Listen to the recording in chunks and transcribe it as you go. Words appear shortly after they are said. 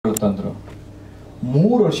ತಂದ್ರು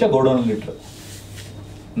 3 ವರ್ಷ ಗೋಡೌನಲ್ಲಿ ಇಟ್ರು.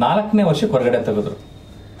 4ನೇ ವರ್ಷಕ್ಕೆ ಹೊರಗಡೆ ತೆಗೆದ್ರು.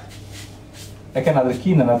 ಯಾಕಂದ್ರೆ ಅದ್ರ ಕೀ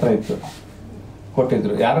ನನ್ನ ಹತ್ರ ಇತ್ತು,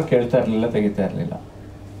 ಕೊಟ್ಟಿದ್ರು. ಯಾರು ಕೇಳ್ತಾ ಇರಲಿಲ್ಲ, ತೆಗಿತಾ ಇರಲಿಲ್ಲ.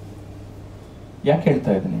 ಯಾಕೆ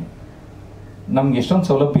ಹೇಳ್ತಾ ಇದ್ದೀನಿ, ನಮ್ಗೆ ಎಷ್ಟೊಂದು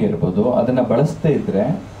ಸೌಲಭ್ಯ ಇರ್ಬೋದು, ಅದನ್ನ ಬಳಸದೇ ಇದ್ರೆ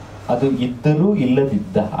ಅದು ಇದ್ದರೂ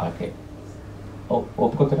ಇಲ್ಲದಿದ್ದ ಹಾಗೆ.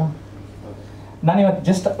 ಒಪ್ಕೋತೀರಾ? ನಾನು ಇವತ್ತು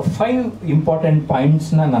ಜಸ್ಟ್ 5 ಇಂಪಾರ್ಟೆಂಟ್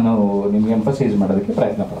ಪಾಯಿಂಟ್ಸ್ನ ನಾನು ನಿಮ್ಗೆ ಎಂಫಸೈಸ್ ಮಾಡೋದಕ್ಕೆ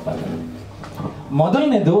ಪ್ರಯತ್ನ ಪಡ್ತಾ ಇದ್ದೀನಿ.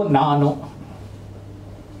 ಮೊದಲನೇದು,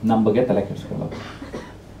 ನಮ್ಮ ಬಗ್ಗೆ ತಲೆ ಕೆಡಿಸ್ಕೊಳ್ಳೋದು.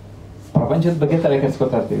 ಪ್ರಪಂಚದ ಬಗ್ಗೆ ತಲೆ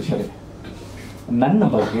ಕೆಡಿಸ್ಕೊಳ್ತಾ ಇರ್ತೀವಿ, ಸರಿ. ನನ್ನ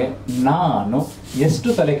ಬಗ್ಗೆ ನಾನು ಎಷ್ಟು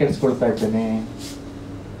ತಲೆ ಕೆಡಿಸ್ಕೊಳ್ತಾ ಇದ್ದೇನೆ?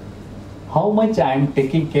 How much I am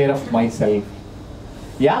taking care of my self.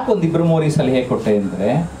 ಯಾಕೆ ಒಂದಿಬ್ಬರು 3 ಸಲಹೆ ಕೊಟ್ಟೆ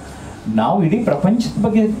ಅಂದರೆ, ನಾವು ಇಡೀ ಪ್ರಪಂಚದ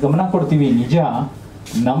ಬಗ್ಗೆ ಗಮನ ಕೊಡ್ತೀವಿ ನಿಜ,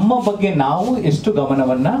 ನಮ್ಮ ಬಗ್ಗೆ ನಾವು ಎಷ್ಟು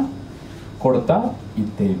ಗಮನವನ್ನ ಕೊಡ್ತಾ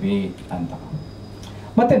ಇದ್ದೇವೆ ಅಂತ.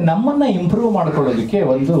 ಮತ್ತೆ ನಮ್ಮನ್ನ ಇಂಪ್ರೂವ್ ಮಾಡ್ಕೊಳ್ಳೋದಕ್ಕೆ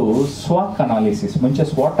ಒಂದು ಸ್ವಾಟ್ ಅನಾಲಿಸಿಸ್, ಮುಂಚೆ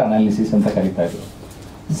ಸ್ವಾಟ್ ಅನಾಲಿಸಿಸ್ ಅಂತ ಕರೀತಾ ಇದ್ರು.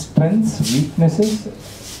 Strengths, weaknesses,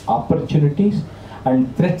 opportunities and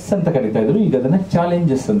threats ಅಂತ ಕರೀತಾ ಇದ್ರು. ಈಗ ಅದನ್ನ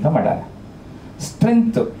ಚಾಲೆಂಜಸ್ ಅಂತ ಮಾಡ್ಯಾರ.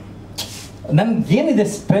 ಸ್ಟ್ರೆಂತ್, ನನ್ಗೇನಿದೆ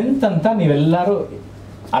ಸ್ಟ್ರೆಂತ್ ಅಂತ ನೀವೆಲ್ಲರೂ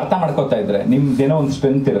ಅರ್ಥ ಮಾಡ್ಕೋತಾ ಇದ್ರೆ ನಿಮ್ದೇನೋ ಒಂದು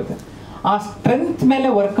ಸ್ಟ್ರೆಂತ್ ಇರುತ್ತೆ. ಆ ಸ್ಟ್ರೆಂತ್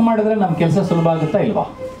ಮೇಲೆ ವರ್ಕ್ ಮಾಡಿದ್ರೆ ನಮ್ಮ ಕೆಲಸ ಸುಲಭ ಆಗುತ್ತಾ ಇಲ್ವಾ?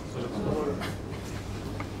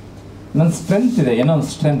 ನನ್ನ ಸ್ಟ್ರೆಂತ್ ಇದೆ, ಏನೋ ಒಂದು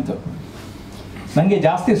ಸ್ಟ್ರೆಂತ್. ನನಗೆ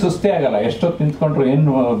ಜಾಸ್ತಿ ಸುಸ್ತೇ ಆಗಲ್ಲ, ಎಷ್ಟೊತ್ತು ನಿಂತ್ಕೊಂಡ್ರು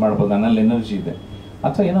ಏನು ಮಾಡ್ಬೋದು, ನನ್ನಲ್ಲಿ ಎನರ್ಜಿ ಇದೆ.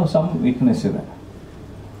 ಅಥವಾ ಏನೋ ಸಮ್ ವೀಕ್ನೆಸ್ ಇದೆ,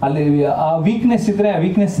 ಅಲ್ಲಿ ಆ ವೀಕ್ನೆಸ್ ಇದ್ರೆ ಆ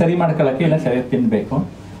ವೀಕ್ನೆಸ್ ಸರಿ ಮಾಡ್ಕೊಳ್ಳೋಕ್ಕೆ ಇಲ್ಲ ಸರಿಯಾಗಿ ತಿನ್ನಬೇಕು,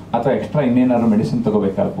 ಅಥವಾ ಎಕ್ಸ್ಟ್ರಾ ಇನ್ನೇನಾದ್ರು ಮೆಡಿಸಿನ್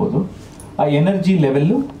ತಗೋಬೇಕಾಗ್ಬೋದು. ಆ ಎನರ್ಜಿ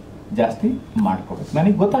ಲೆವೆಲ್ಲು ಜಾಸ್ತಿ ಮಾಡ್ಕೋಬೇಕು.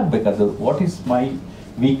 ನನಗೆ ಗೊತ್ತಾಗಬೇಕದು ವಾಟ್ ಈಸ್ ಮೈ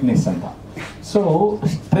ವೀಕ್ನೆಸ್ ಅಂತ. ಸೊ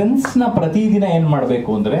ಸ್ಟ್ರೆಂತ್ಸ್ನ ಪ್ರತಿದಿನ ಏನು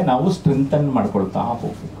ಮಾಡಬೇಕು ಅಂದರೆ ನಾವು ಸ್ಟ್ರೆಂಥನ್ನು ಮಾಡ್ಕೊಳ್ತಾ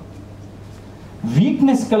ಹೋಗ್ಬೇಕು.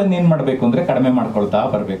 ವೀಕ್ನೆಸ್ಗಳನ್ನು ಏನು ಮಾಡಬೇಕು ಅಂದರೆ ಕಡಿಮೆ ಮಾಡ್ಕೊಳ್ತಾ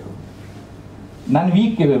ಬರಬೇಕು. ನಾನು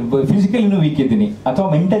ಫಿಸಿಕಲಿನೂ ವೀಕ್ ಇದ್ದೀನಿ ಅಥವಾ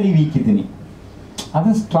ಮೆಂಟಲಿ ವೀಕ್ ಇದ್ದೀನಿ,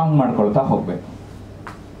 ಅದನ್ನು ಸ್ಟ್ರಾಂಗ್ ಮಾಡ್ಕೊಳ್ತಾ ಹೋಗಬೇಕು.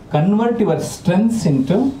 Convert your strengths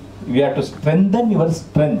into, you have to strengthen your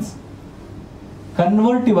strengths.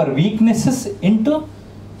 Convert your weaknesses into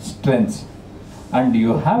strengths, and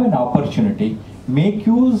you have an opportunity. Make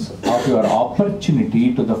use of your opportunity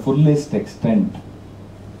to the fullest extent.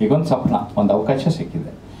 ಈಗೊಂದು ಸಪ್ನ, ಒಂದು ಅವಕಾಶ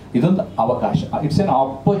ಸಿಕ್ಕಿದೆ, ಇದೊಂದು ಅವಕಾಶ. It's an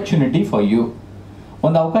opportunity for you.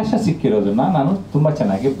 ಒಂದು ಅವಕಾಶ ಸಿಕ್ಕಿರೋದನ್ನ ನಾನು ತುಂಬ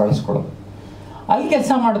ಚೆನ್ನಾಗಿ ಬಳಸ್ಕೊಳ್ಳೋದು. ಅಲ್ಲಿ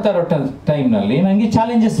ಕೆಲಸ ಮಾಡ್ತಾ ಇರೋ ಟೈಮ್ನಲ್ಲಿ ನನಗೆ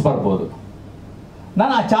ಚಾಲೆಂಜಸ್ ಬರ್ಬೋದು.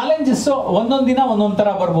 ನಾನು ಆ ಚಾಲೆಂಜಸ್ಸು ಒಂದೊಂದು ದಿನ ಒಂದೊಂದು ಥರ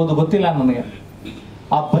ಬರ್ಬೋದು, ಗೊತ್ತಿಲ್ಲ ನನಗೆ.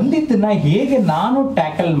 ಆ ಬಂದಿದ್ದನ್ನ ಹೇಗೆ ನಾನು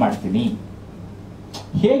ಟ್ಯಾಕಲ್ ಮಾಡ್ತೀನಿ,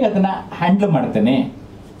 ಹೇಗೆ ಅದನ್ನ ಹ್ಯಾಂಡಲ್ ಮಾಡ್ತೇನೆ,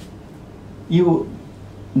 ಇವು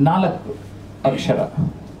 4 ಅಕ್ಷರ: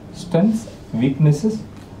 strengths, weaknesses,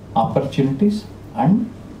 opportunities and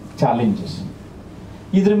challenges.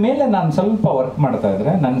 ಇದ್ರ ಮೇಲೆ ನಾನು ಸ್ವಲ್ಪ ವರ್ಕ್ ಮಾಡ್ತಾ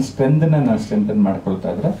ಇದ್ರೆ, ನನ್ನ ಸ್ಟ್ರೆಂಥನ್ನ ನಾನು ಸ್ಟ್ರೆಂಥನ್ ಮಾಡ್ಕೊಳ್ತಾ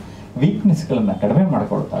ಇದ್ರೆ, ವೀಕ್ನೆಸ್ಗಳನ್ನ ಕಡಿಮೆ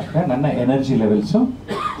ಮಾಡ್ಕೊಳ್ತಾ ಇದ್ರೆ ನನ್ನ ಎನರ್ಜಿ ಲೆವೆಲ್ಸು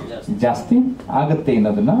ಜಾಸ್ತಿ ಆಗುತ್ತೆ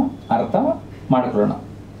ಅನ್ನೋದನ್ನ ಅರ್ಥ ಮಾಡ್ಕೊಳ್ಳೋಣ.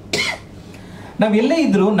 ನಾವೆಲ್ಲೇ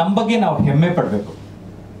ಇದ್ರೂ ನಮ್ಮ ಬಗ್ಗೆ ನಾವು ಹೆಮ್ಮೆ ಪಡಬೇಕು,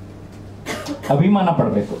 ಅಭಿಮಾನ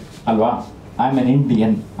ಪಡಬೇಕು ಅಲ್ವಾ? ಐ ಆಮ್ ಎನ್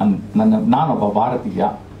ಇಂಡಿಯನ್, ನಾನೊಬ್ಬ ಭಾರತೀಯ.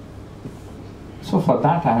 So for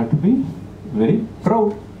that I have to be very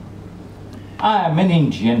proud. I am an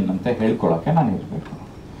Indian ಅಂತ ಹೇಳ್ಕೊಳ್ಳೋಕ್ಕೆ ನಾನು ಇರಬೇಕು.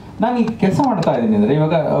 ನಾನು ಈ ಕೆಲಸ ಮಾಡ್ತಾ ಇದ್ದೀನಿ ಅಂದರೆ,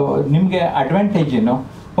 ಇವಾಗ ನಿಮಗೆ ಅಡ್ವಾಂಟೇಜ್ ಏನು?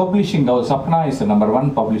 Publishing house, Sapna is number 1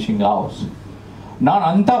 publishing house. ನಾನು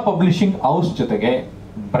ಅಂಥ ಪಬ್ಲಿಷಿಂಗ್ ಹೌಸ್ ಜೊತೆಗೆ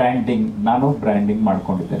ನಾನು ಬ್ರ್ಯಾಂಡಿಂಗ್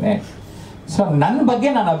ಮಾಡ್ಕೊಂಡಿದ್ದೇನೆ. ಸೊ ನನ್ನ ಬಗ್ಗೆ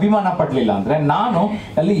ನಾನು ಅಭಿಮಾನ ಪಡಲಿಲ್ಲ ಅಂದರೆ ನಾನು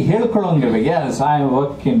ಅಲ್ಲಿ ಹೇಳ್ಕೊಳ್ಳೋಂಗಿರ್ಬೇಕು, S I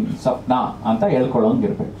work in Sapna ಅಂತ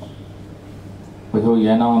ಹೇಳ್ಕೊಳ್ಳೋಂಗಿರ್ಬೇಕು. ಅಯ್ಯೋ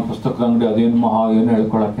ಏನೋ ಒಂದು ಪುಸ್ತಕದ ಅಂಗಡಿ ಅದೇನು ಏನು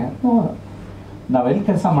ಹೇಳ್ಕೊಳ್ಳೋಕ್ಕೆ. ನಾವೆಲ್ಲಿ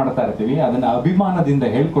ಕೆಲಸ ಮಾಡ್ತಾ ಇರ್ತೀವಿ ಅದನ್ನು ಅಭಿಮಾನದಿಂದ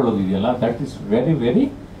ಹೇಳ್ಕೊಳ್ಳೋದಿದೆಯಲ್ಲ, that is very very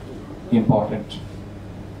important.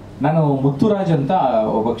 ನಾನು ಮುತ್ತುರಾಜ್ ಅಂತ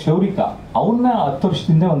ಒಬ್ಬ ಕ್ಷೌರಿಕ, ಅವನ್ನ 10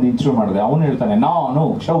 ವರ್ಷದಿಂದ ಒಂದು ಇಂಟರ್ವ್ಯೂ ಮಾಡಿದೆ. ಅವನು ಹೇಳ್ತಾನೆ, ನಾನು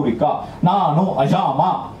ಕ್ಷೌರಿಕ, ನಾನು ಅಜಾಮ.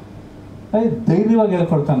 ಧೈರ್ಯವಾಗಿ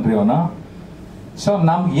ಹೇಳ್ಕೊಳ್ತಾನ್ರಿ ಅವನು. ಸೊ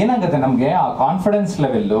ನಮ್ಗೆ ಏನಾಗುತ್ತೆ, ನಮಗೆ ಆ ಕಾನ್ಫಿಡೆನ್ಸ್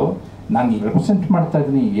ಲೆವೆಲ್ಲು, ನಾನು ರೆಪ್ರೆಸೆಂಟ್ ಮಾಡ್ತಾ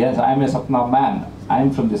ಇದ್ದೀನಿ, S I am A Sapna man, I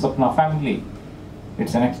am from the Sapna family,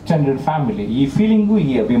 it's an extended family. ಈ ಫೀಲಿಂಗು,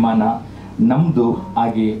 ಈ ಅಭಿಮಾನ ನಮ್ಮದು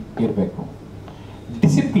ಆಗಿ ಇರಬೇಕು.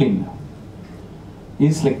 Discipline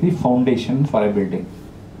is like the foundation for A building.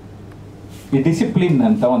 ಈ ಡಿಸಿಪ್ಲಿನ್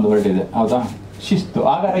ಅಂತ ಒಂದು ವರ್ಡ್ ಇದೆ, ಹೌದಾ? ಶಿಸ್ತು.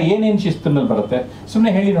 ಹಾಗಾದ್ರೆ ಏನೇನು ಶಿಸ್ತುನಲ್ಲಿ ಬರುತ್ತೆ?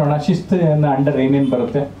 ಸುಮ್ಮನೆ ಹೇಳಿ ನೋಡೋಣ. ಶಿಸ್ತು ಅಂಡರ್ ಏನೇನು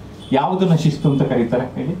ಬರುತ್ತೆ? ಯಾವುದನ್ನ ಶಿಸ್ತು ಅಂತ ಕರೀತಾರೆ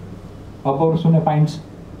ಹೇಳಿ? ಒಬ್ಬೊಬ್ರು ಸುಮ್ಮನೆ ಪಾಯಿಂಟ್ಸ್.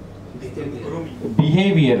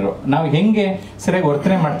 ಬಿಹೇವಿಯರ್, ನಾವು ಹೆಂಗೆ ಸರಿಯಾಗಿ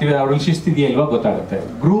ವರ್ತನೆ ಮಾಡ್ತೀವಿ ಅವ್ರಿಗೆ ಶಿಸ್ತಿದೆಯಾ ಇಲ್ವಾ ಗೊತ್ತಾಗುತ್ತೆ.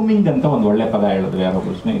 ಗ್ರೂಮಿಂಗ್ ಅಂತ ಒಂದು ಒಳ್ಳೆ ಪದ ಹೇಳಿದ್ರು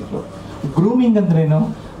ಯಾರೊಬ್ರು ಸ್ನೇಹಿತರು. ಗ್ರೂಮಿಂಗ್ ಅಂದ್ರೇನು?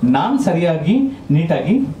 ನಾನು ಸರಿಯಾಗಿ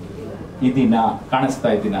ನೀಟಾಗಿ ಇದ್ದೀನಾ, ಕಾಣಿಸ್ತಾ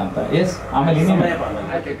ಇದ್ದೀನಾ ಅಂತ. ಎಸ್. ಆಮೇಲೆ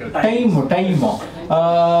time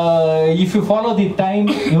if you follow the time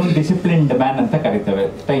even disciplined man ಅಂತ ಕರಿತೇವೆ.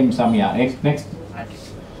 ಟೈಮ್, ಸಮಯ. Next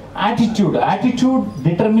attitude. Attitude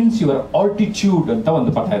determines your altitude ಅಂತ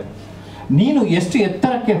ಒಂದು ಪದ ಇದೆ. ನೀನು ಎಷ್ಟು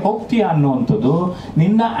ಎತ್ತರಕ್ಕೆ ಹೋಗ್ತೀಯ ಅನ್ನುವಂಥದ್ದು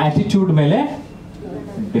ನಿನ್ನ ಆಟಿಟ್ಯೂಡ್ ಮೇಲೆ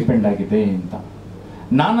ಡಿಪೆಂಡ್ ಆಗಿದೆ ಅಂತ.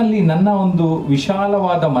 ನಾನಲ್ಲಿ ನನ್ನ ಒಂದು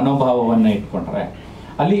ವಿಶಾಲವಾದ ಮನೋಭಾವವನ್ನು ಇಟ್ಕೊಂಡ್ರೆ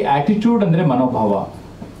ಅಲ್ಲಿ ಆಟಿಟ್ಯೂಡ್ ಅಂದರೆ ಮನೋಭಾವ,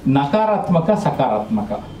 ನಕಾರಾತ್ಮಕ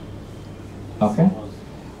ಸಕಾರಾತ್ಮಕ. ಓಕೆ,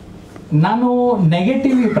 ನಾನು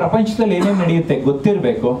ನೆಗೆಟಿವ್ ಈ ಪ್ರಪಂಚದಲ್ಲಿ ಏನೇನು ನಡೆಯುತ್ತೆ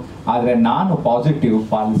ಗೊತ್ತಿರಬೇಕು, ಆದರೆ ನಾನು ಪಾಸಿಟಿವ್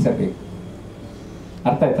ಪಾಲಿಸಬೇಕು.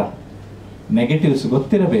 ಅರ್ಥ ಆಯ್ತಾ? ನೆಗೆಟಿವ್ಸ್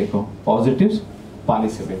ಗೊತ್ತಿರಬೇಕು, ಪಾಸಿಟಿವ್ಸ್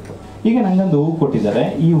ಪಾಲಿಸಬೇಕು. ಈಗ ನಂಗೊಂದು ಹೂ ಕೊಟ್ಟಿದ್ದಾರೆ,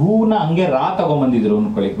 ಈ ಹೂವನ್ನ ಹಂಗೆ ತಗೊಂಬಂದಿದ್ರು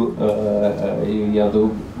ಅನ್ಕೊಳ್ಳಿ, ಯಾವುದು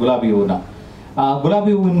ಗುಲಾಬಿ ಹೂವನ್ನ.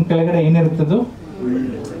 ಗುಲಾಬಿ ಹೂವಿನ ಕೆಳಗಡೆ ಏನಿರುತ್ತದು?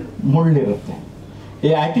 ಮುಳ್ಳಿರುತ್ತೆ. ಈ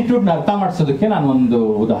ಆಟಿಟ್ಯೂಡ್ನ ಅರ್ಥ ಮಾಡಿಸೋದಕ್ಕೆ ನಾನು ಒಂದು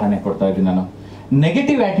ಉದಾಹರಣೆ ಕೊಡ್ತಾ ಇದ್ದೀನಿ. ನಾನು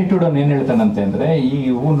ನೆಗೆಟಿವ್ ಆಟಿಟ್ಯೂಡ್ ಅನ್ನು ಏನು ಹೇಳ್ತಾನಂತೆ ಅಂದರೆ, ಈ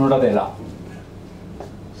ಹೂ ನೋಡೋದೇ ಇಲ್ಲ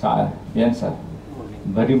ಸರ್, ಏನು ಸರ್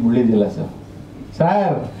ಬರೀ ಮುಳ್ಳಿದಿಲ್ಲ ಸರ್,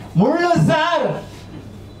 ಸರ್ ಮುಳ್ಳು ಸರ್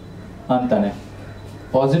ಅಂತಾನೆ.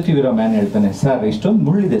 ಪಾಸಿಟಿವ್ ಇರೋ ಮ್ಯಾನ್ ಹೇಳ್ತಾನೆ, ಸರ್ ಇಷ್ಟೊಂದು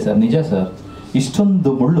ಮುಳ್ಳಿದೆ ಸರ್, ನಿಜ ಸರ್,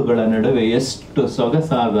 ಇಷ್ಟೊಂದು ಮುಳ್ಳುಗಳ ನಡುವೆ ಎಷ್ಟು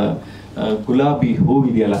ಸೊಗಸಾದ ಗುಲಾಬಿ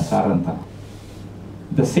ಹೂವಿದೆಯಲ್ಲ ಸರ್ ಅಂತ.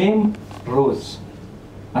 The same rose.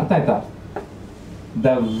 ಅರ್ಥ ಆಯ್ತಾ?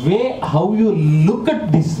 The way how you look at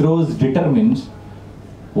this rose determines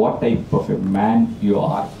what type of a man you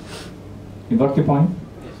are. You got the point?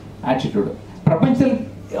 Attitude. ಪ್ರಪಂಚದಲ್ಲಿ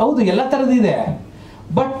ಹೌದು ಎಲ್ಲ ಥರದಿದೆ,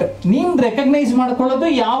 ಬಟ್ ನೀನು ರೆಕಗ್ನೈಸ್ ಮಾಡ್ಕೊಳ್ಳೋದು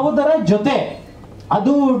ಯಾವುದರ ಜೊತೆ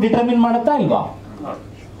ಅದು ಡಿಟರ್ಮಿನ್ ಮಾಡುತ್ತಾ ಇಲ್ವಾ?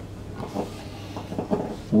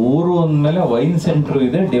 ಊರು ಅಂದಮೇಲೆ ವೈನ್ ಸೆಂಟ್ರ್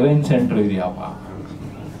ಇದೆ, ಡಿವೈನ್ ಸೆಂಟ್ರ್ ಇದೆಯಪ್ಪ.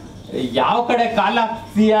 ಯಾವ ಕಡೆ ಕಾಲ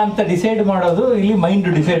ಹಾಕ್ತೀಯಾ ಅಂತ ಡಿಸೈಡ್ ಮಾಡೋದು ಇಲ್ಲಿ ಮೈಂಡ್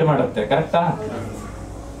ಡಿಸೈಡ್ ಮಾಡುತ್ತೆ. ಕರೆಕ್ಟಾ?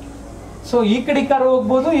 ಸೊ ಈ ಕಡೆ ಕಾರು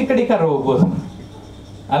ಹೋಗ್ಬೋದು, ಈ ಕಡೆ ಕಾರು ಹೋಗ್ಬೋದು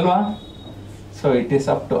ಅಲ್ವಾ? So it is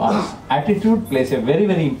up to us. Attitude place A very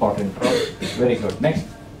very important role. Very good. Next,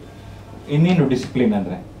 ಇನ್ನೇನು ಡಿಸಿಪ್ಲಿನ್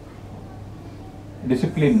ಅಂದರೆ?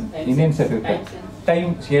 ಡಿಸಿಪ್ಲಿನ್ ಇನ್ನೇನು ಸಿಗುತ್ತೆ? ಟೈಮ್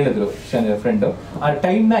ಹೇಳಿದ್ರು ಫ್ರೆಂಡು. ಆ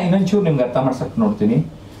ಟೈಮ್ನ ಇನ್ನೊಂಚೂರು ನಿಮ್ಗೆ ಅರ್ಥ ಮಾಡ್ಸಕ್ಕೆ ನೋಡ್ತೀನಿ.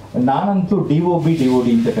 ನಾನಂತೂ DOB DOD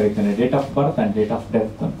ಅಂತ ಕರಿತೇನೆ, date of birth and date of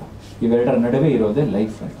death ಅಂತ. ಇವೆರಡರ ನಡುವೆ ಇರೋದೇ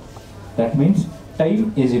ಲೈಫ್ ಅಂತ. That means time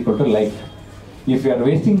is equal to life. If you are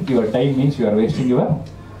wasting your time means you are wasting your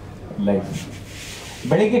life.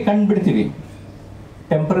 ಬೆಳಿಗ್ಗೆ ಕಂಡು ಬಿಡ್ತೀವಿ,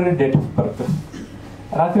 ಟೆಂಪರರಿ ಡೇಟ್ ಆಫ್ ಬರ್ತ್.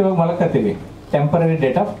 ರಾತ್ರಿ ಹೋಗಿ ಮಲಕತ್ತೀವಿ, temporary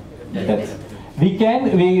date of death.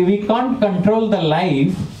 We can't control the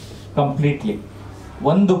life completely.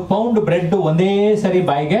 1 pound bread ಒಂದೇ ಸರಿ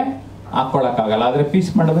ಬಾಯಿಗೆ ಹಾಕ್ಕೊಳ್ಳೋಕ್ಕಾಗಲ್ಲ, ಆದರೆ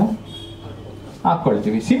piece ಮಾಡೋದು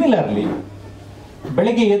ಹಾಕ್ಕೊಳ್ತೀವಿ. ಸಿಮಿಲರ್ಲಿ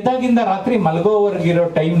ಬೆಳಗ್ಗೆ ಎದ್ದಾಗಿಂದ ರಾತ್ರಿ ಮಲಗೋವರೆಗಿರೋ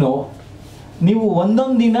ಟೈಮ್ನು ನೀವು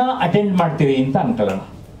ಒಂದೊಂದು ದಿನ ಅಟೆಂಡ್ ಮಾಡ್ತೀರಿ ಅಂತ ಅನ್ಕೊಳ್ಳೋಣ.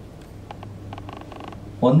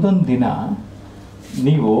 ಒಂದೊಂದು ದಿನ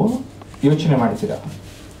ನೀವು ಯೋಚನೆ ಮಾಡ್ತೀರಾ,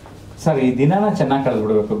 ಸರ್ ಈ ದಿನಾನ ಚೆನ್ನಾಗಿ ಕಳೆದು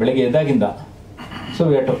ಬಿಡಬೇಕು ಬೆಳಗ್ಗೆ ಎದ್ದಾಗಿಂದ. So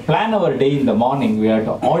we have to plan hour day in the morning, we have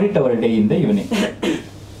to audit hour day in the evening.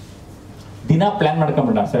 ದಿನ ಪ್ಲಾನ್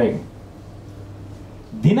ಮಾಡ್ಕೊಂಬಿಡ ಸರಿಯಾಗಿ.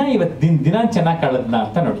 ಇವತ್ತು ದಿನ ಚೆನ್ನಾಗಿ ಕಳೆದ್ನ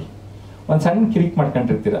ಅಂತ ನೋಡಿ. ಒಂದು ಸಣ್ಣ ಕಿರಿಕ್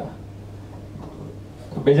ಮಾಡ್ಕೊಂಡಿರ್ತೀರ,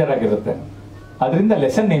 ಬೇಜಾರಾಗಿರುತ್ತೆ. ಅದರಿಂದ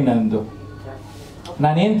ಲೆಸನ್ ಏನಂದು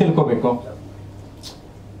ನಾನೇನು ತಿಳ್ಕೋಬೇಕು?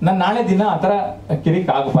 ನಾನು ನಾಳೆ ದಿನ ಆ ಥರ ಕಿರಿಕ್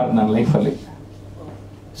ಆಗಬಾರ್ದು ನನ್ನ ಲೈಫಲ್ಲಿ.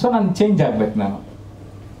 ಸೊ ನಾನು ಚೇಂಜ್ ಆಗ್ಬೇಕು. ನಾನು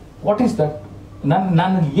ವಾಟ್ ಈಸ್ ದಟ್?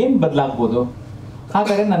 ನಾನು ಏನು ಬದಲಾಗ್ಬೋದು?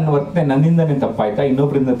 ಹಾಗಾದರೆ ನನ್ನ ವರ್ತನೆ ನನ್ನಿಂದನೇ ತಪ್ಪಾಯ್ತಾ,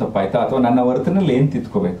 ಇನ್ನೊಬ್ಬರಿಂದ ತಪ್ಪಾಯ್ತಾ, ಅಥವಾ ನನ್ನ ವರ್ತನೆಯಲ್ಲಿ ಏನು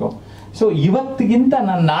ತಿದ್ಕೋಬೇಕು? ಸೊ ಇವತ್ತಿಗಿಂತ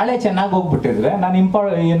ನಾನು ನಾಳೆ ಚೆನ್ನಾಗಿ ಹೋಗ್ಬಿಟ್ಟಿದ್ರೆ ನಾನು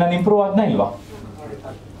ಇಂಪ್ರೂವ್ ಆದ್ನಾ ಇಲ್ವಾ?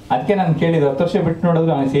 ಅದಕ್ಕೆ ನಾನು ಕೇಳಿದ್ದು 10 ವರ್ಷ ಬಿಟ್ಟು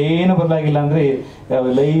ನೋಡಿದ್ರೆ ಏನು ಬದಲಾಗಿಲ್ಲ ಅಂದರೆ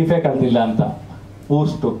ಲೈಫೇ ಕಳೆದಿಲ್ಲ ಅಂತ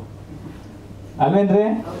ಪೋಸ್ಟು ಅಲ್ವೇನ್ರಿ?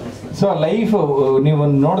 ಸೊ ಲೈಫ್ ನೀವು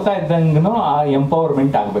ನೋಡ್ತಾ ಇದ್ದಂಗೂ ಆ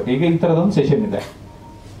ಎಂಪವರ್ಮೆಂಟ್ ಆಗಬೇಕು. ಈಗ ಈ ಥರದೊಂದು ಸೆಷನ್ ಇದೆ,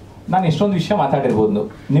 ನಾನು ಎಷ್ಟೊಂದು ವಿಷಯ ಮಾತಾಡಿರ್ಬೋದು,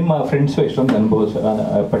 ನಿಮ್ಮ ಫ್ರೆಂಡ್ಸು ಎಷ್ಟೊಂದು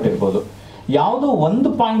ಪಟ್ಟಿರ್ಬೋದು. ಯಾವುದೋ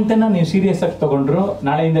ಒಂದು ಪಾಯಿಂಟನ್ನು ನೀವು ಸೀರಿಯಸ್ ಆಗಿ ತಗೊಂಡ್ರು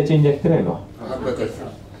ನಾಳೆಯಿಂದ ಚೇಂಜ್ ಆಗ್ತೀರಾ ಇಲ್ವಾ?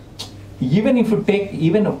 Even if you take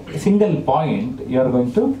even single point, you are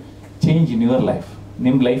going to change in your life.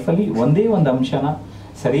 ನಿಮ್ಮ ಲೈಫಲ್ಲಿ ಒಂದೇ ಒಂದು ಅಂಶನ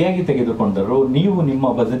ಸರಿಯಾಗಿ ತೆಗೆದುಕೊಂಡರೂ ನೀವು ನಿಮ್ಮ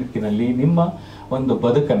ಬದುಕಿನಲ್ಲಿ ನಿಮ್ಮ ಒಂದು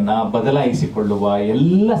ಬದುಕನ್ನು ಬದಲಾಯಿಸಿಕೊಳ್ಳುವ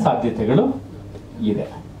ಎಲ್ಲ ಸಾಧ್ಯತೆಗಳು ಇದೆ.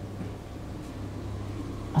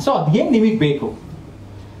 ಸೊ ಅದೇನು ನಿಮಗೆ ಬೇಕು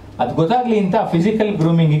ಅದು ಗೊತ್ತಾಗ್ಲಿ ಅಂತ ಫಿಸಿಕಲ್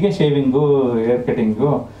ಗ್ರೂಮಿಂಗಿಗೆ ಶೇವಿಂಗು, ಹೇರ್ ಕಟಿಂಗು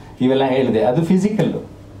ಇವೆಲ್ಲ ಹೇಳಿದೆ. ಅದು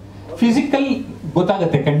ಫಿಸಿಕಲ್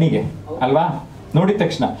ಗೊತ್ತಾಗುತ್ತೆ ಕಣ್ಣಿಗೆ ಅಲ್ವಾ, ನೋಡಿದ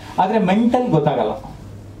ತಕ್ಷಣ. ಆದರೆ ಮೆಂಟಲ್ ಗೊತ್ತಾಗಲ್ಲ.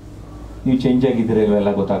 ನೀವು ಚೇಂಜ್ ಆಗಿದ್ದೀರ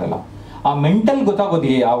ಇವೆಲ್ಲ ಗೊತ್ತಾಗಲ್ಲ. ಆ ಮೆಂಟಲ್ ಗೊತ್ತಾಗೋದು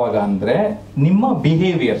ಯಾವಾಗ ಅಂದರೆ ನಿಮ್ಮ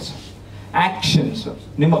ಬಿಹೇವಿಯರ್ಸ್, ಆ್ಯಕ್ಷನ್ಸ್,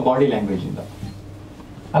 ನಿಮ್ಮ ಬಾಡಿ ಲ್ಯಾಂಗ್ವೇಜಿಂದ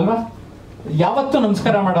ಅಲ್ವಾ? ಯಾವತ್ತೂ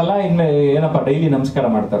ನಮಸ್ಕಾರ ಮಾಡಲ್ಲ, ಇನ್ನು ಏನಪ್ಪ ಡೈಲಿ ನಮಸ್ಕಾರ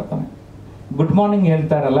ಮಾಡ್ತಾ ಇರ್ತಾನೆ. ಗುಡ್ ಮಾರ್ನಿಂಗ್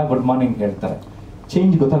ಹೇಳ್ತಾರಲ್ಲ, ಗುಡ್ ಮಾರ್ನಿಂಗ್ ಹೇಳ್ತಾರೆ.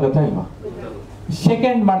 ಚೇಂಜ್ ಗೊತ್ತಾಗುತ್ತಾ ಇಲ್ವಾ? ಶೇಕ್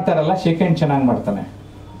ಹ್ಯಾಂಡ್ ಮಾಡ್ತಾರಲ್ಲ, ಶೇಕ್ ಹ್ಯಾಂಡ್ ಚೆನ್ನಾಗಿ ಮಾಡ್ತಾನೆ.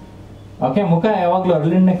 ಓಕೆ, ಮುಖ ಯಾವಾಗಲೂ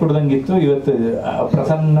ಅರಳಿಣ್ಣೆ ಕುಡ್ದಂಗಿತ್ತು, ಇವತ್ತು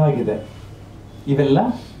ಪ್ರಸನ್ನವಾಗಿದೆ. ಇವೆಲ್ಲ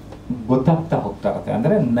ಗೊತ್ತಾಗ್ತಾ ಹೋಗ್ತಾ ಇರುತ್ತೆ.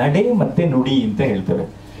 ಅಂದರೆ ನಡೆ ಮತ್ತೆ ನುಡಿ ಅಂತ ಹೇಳ್ತೇವೆ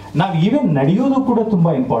ನಾವು. ಈವನ್ ನಡೆಯೋದು ಕೂಡ ತುಂಬ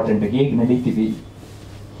ಇಂಪಾರ್ಟೆಂಟ್. ಹೇಗೆ ನಡೀತೀವಿ,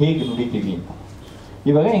 ಹೇಗೆ ನುಡಿತೀವಿ ಅಂತ.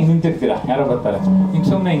 ಇವಾಗ ಹಿಂಗೆ ನಿಂತಿರ್ತೀರಾ, ಯಾರೋ ಬರ್ತಾರೆ, ಹಿಂಗೆ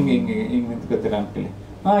ಸುಮ್ಮನೆ ಹಿಂಗೆ ನಿಂತ್ಕೊತೀರಾ ಅಂತೇಳಿ,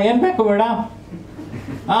 ಏನು ಬೇಕು ಮೇಡಮ್?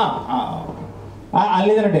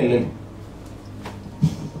 ಅಲ್ಲಿದೆ ನೋಡಿ, ಅಲ್ಲಿ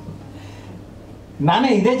ನಾನೇ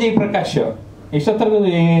ಇದೇ ಜಯಪ್ರಕಾಶ್. ಇಷ್ಟೊತ್ತರೆಗೂ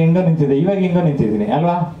ಹಿಂಗೋ ನಿಂತಿದ್ದೆ, ಇವಾಗ ಹಿಂಗೋ ನಿಂತಿದ್ದೀನಿ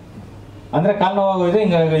ಅಲ್ವಾ? ಅಂದರೆ ಕಾಲು ನೋವಾಗೋದು,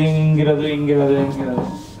 ಹಿಂಗಿರೋದು ಹಿಂಗಿರೋದು ಹಿಂಗಿರೋದು.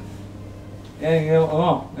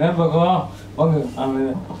 ಏನ್ಬೇಕು ಹೋಗಿ.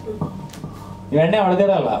 ಆಮೇಲೆ ಎಣ್ಣೆ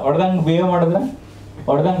ಹೊಡೆದಿರಲ್ಲ, ಹೊಡೆದಂಗೆ ಬಿಹೇವ್ ಮಾಡಿದ್ರೆ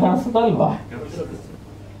ಹೊಡೆದಂಗೆ ಕಾಣಿಸ್ತದಲ್ವಾ?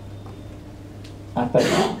 ಅಂತ.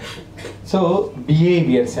 So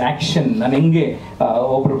behaviours, action. ನಾನು ಹೆಂಗೆ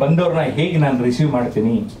ಒಬ್ರು ಬಂದವ್ರನ್ನ ಹೇಗೆ ನಾನು ರಿಸೀವ್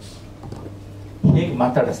ಮಾಡ್ತೀನಿ, ಹೇಗೆ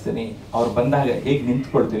ಮಾತಾಡಿಸ್ತೀನಿ, ಅವ್ರು ಬಂದಾಗ ಹೇಗೆ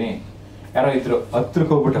ನಿಂತ್ಕೊಳ್ತೀನಿ. ಯಾರೋ ಇದ್ರು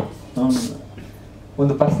ಹತ್ರಕ್ಕೆ ಹೋಗ್ಬಿಟ್ಟು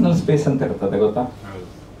ಒಂದು ಪರ್ಸನಲ್ ಸ್ಪೇಸ್ ಅಂತ ಇರ್ತದೆ ಗೊತ್ತಾ,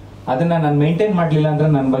 ಅದನ್ನ ನಾನು ಮೇಂಟೈನ್ ಮಾಡಲಿಲ್ಲ ಅಂದ್ರೆ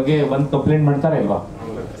ನನ್ನ ಬಗ್ಗೆ ಒಂದು ಕಂಪ್ಲೇಂಟ್ ಮಾಡ್ತಾರೆ ಇಲ್ವಾ?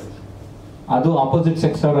 ಅದು ಆಪೋಸಿಟ್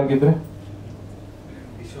ಸೆಕ್ಸ್ ಅವ್ರಾಗಿದ್ರೆ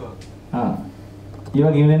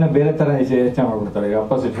ಇವಾಗ ಇವನೇನೋ ಬೇರೆ ತರ ಯೋಚನೆ ಮಾಡ್ಬಿಡ್ತಾರೆ.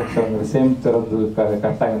 ಆಪೋಸಿಟ್ ಸೆಕ್ಸ್ ಅಂದ್ರೆ ಸೇಮ್ ತರದ್ದು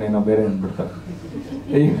ಕಷ್ಟ, ಇವನೇನೋ ಬೇರೆ ಅಂದ್ಬಿಡ್ತಾರೆ.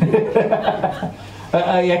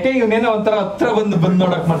 ಯಾಕೆ ಇವನೇನೋ ಒಂಥರ ಹತ್ರ ಬಂದು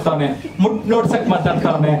ನೋಡಕ್ ಮಾಡ್ತಾವನೆ, ನೋಡ್ಸಕ್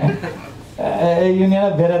ಮಾತಾಡ್ತಾವನೆ, ಇವನೇನೋ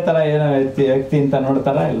ಬೇರೆ ತರ ಏನೋ ವ್ಯಕ್ತಿ ಅಂತ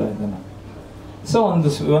ನೋಡ್ತಾರ ಇಲ್ಲ ಇದನ್ನ. ಸೊ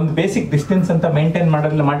ಒಂದು ಬೇಸಿಕ್ ಡಿಸ್ಟೆನ್ಸ್ ಅಂತ ಮೇಂಟೈನ್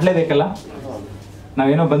ಮಾಡಲೇಬೇಕಲ್ಲ.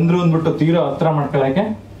 ನಾವೇನೋ ಬಂದ್ರು ಅಂದ್ಬಿಟ್ಟು ತೀರೋ ಹತ್ರ ಮಾಡ್ಕೊಳ್ಳೋಕೆ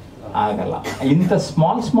ಆಗಲ್ಲ. ಇಂಥ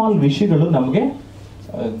ಸ್ಮಾಲ್ ವಿಷಯಗಳು ನಮಗೆ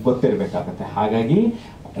ಗೊತ್ತಿರಬೇಕಾಗತ್ತೆ. ಹಾಗಾಗಿ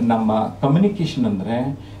ನಮ್ಮ ಕಮ್ಯುನಿಕೇಶನ್ ಅಂದರೆ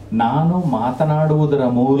ನಾನು ಮಾತನಾಡುವುದರ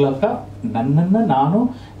ಮೂಲಕ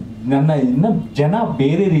ನನ್ನ ಇನ್ನು ಜನ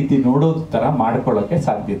ಬೇರೆ ರೀತಿ ನೋಡೋದು ಥರ ಮಾಡ್ಕೊಳ್ಳೋಕ್ಕೆ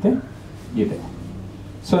ಸಾಧ್ಯತೆ ಇದೆ.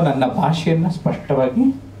 ಸೊ ನನ್ನ ಭಾಷೆಯನ್ನು ಸ್ಪಷ್ಟವಾಗಿ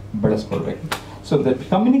ಬಳಸ್ಕೊಳ್ಬೇಕು. So that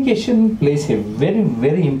communication place A very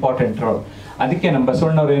very important role. ಅದಕ್ಕೆ ನಮ್ಮ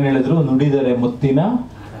ಬಸವಣ್ಣವ್ರು ಏನು ಹೇಳಿದ್ರು, ನುಡಿದರೆ ಮುತ್ತಿನ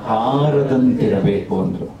ಹಾರದಂತಿರಬೇಕು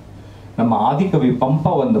ಅಂದರು. ನಮ್ಮ ಆದಿಕವಿ ಪಂಪ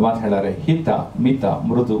ಒಂದು ಮಾತು ಹೇಳಾರೆ, ಹಿತ ಮಿತ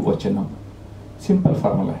ಮೃದು ವಚನ. ಸಿಂಪಲ್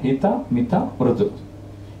ಫಾರ್ಮುಲಾ, ಹಿತ ಮಿತ ಮೃದು.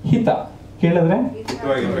 ಹಿತ ಕೇಳಿದ್ರೆ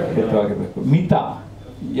ಹಿತವಾಗಿರ್ಬೇಕು, ಮಿತ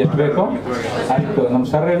ಎಷ್ಟು ಬೇಕೋ ಅಷ್ಟು. ನಮ್ಮ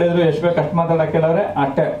ಸರ್ ಹೇಳಿದ್ರು ಎಷ್ಟು ಬೇಕು ಅಷ್ಟು ಮಾತಾಡಕ್ಕೆ ಹೇಳವ್ರೆ,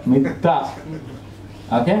 ಅಷ್ಟೇ ಮಿತ.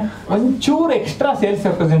 ಓಕೆ, ಒಂಚೂರು ಎಕ್ಸ್ಟ್ರಾ ಸೇಲ್ಸ್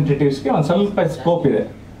ರೆಪ್ರೆಸೆಂಟೇಟಿವ್ಸ್ಗೆ ಒಂದು ಸ್ವಲ್ಪ ಸ್ಕೋಪ್ ಇದೆ.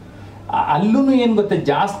 ಅಲ್ಲೂ ಏನು ಗೊತ್ತೆ,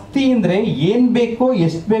 ಜಾಸ್ತಿ ಅಂದರೆ ಏನು ಬೇಕೋ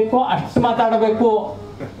ಎಷ್ಟು ಬೇಕೋ ಅಷ್ಟು ಮಾತಾಡಬೇಕು.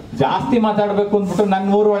 ಜಾಸ್ತಿ ಮಾತಾಡಬೇಕು ಅಂದ್ಬಿಟ್ಟು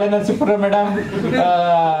ನನ್ನ ಊರು ಒಳ್ಳೆ ನರಸೀಪುರ ಮೇಡಮ್,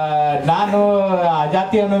 ನಾನು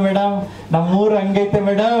ಅಜಾತಿಯವನು ಮೇಡಮ್, ನಮ್ಮೂರು ಹಂಗೈತೆ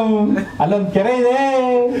ಮೇಡಮ್, ಅಲ್ಲೊಂದು ಕೆರೆ ಇದೆ,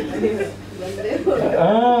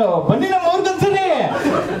 ಬನ್ನಿ ನಮ್ಮ ಊರ್ಗನ್ಸರಿ.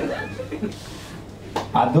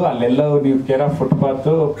 ಅದು ಅಲ್ಲೆಲ್ಲ ನೀವು ಕೆರೆ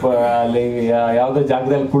ಫುಟ್ಪಾತು ಅಲ್ಲಿ ಯಾವುದೋ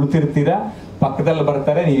ಜಾಗದಲ್ಲಿ ಕುಳಿತಿರ್ತೀರಾ, ಪಕ್ಕದಲ್ಲಿ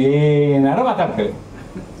ಬರ್ತಾರೆ, ನೀವೇನಾರು ಮಾತಾಡ್ತೀವಿ.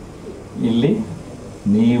 ಇಲ್ಲಿ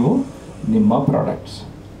ನೀವು ನಿಮ್ಮ ಪ್ರಾಡಕ್ಟ್ಸ್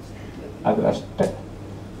ಅದು ಅಷ್ಟೇ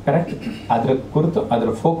ಕರೆಕ್ಟ್. ಅದ್ರ ಕುರಿತು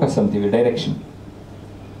ಅದರ ಫೋಕಸ್ ಅಂತೀವಿ, ಡೈರೆಕ್ಷನ್.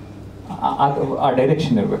 ಅದು ಆ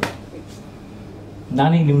ಡೈರೆಕ್ಷನ್ ಇರಬೇಕು.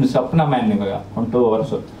 ನಾನೀಗ ನಿಮ್ದು ಸಪ್ನ ಮ್ಯಾನ್ ಇವಾಗ 1 2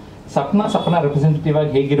 ಅವರ್ಸು ಸಪ್ನ ರೆಪ್ರೆಸೆಂಟೇಟಿವ್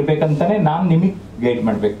ಆಗಿ ಹೇಗಿರ್ಬೇಕಂತಾನೆ ನಾನು ನಿಮಗೆ ಗೈಡ್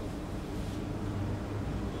ಮಾಡಬೇಕು.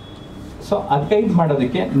 ಸೊ ಅದು ಗೈಡ್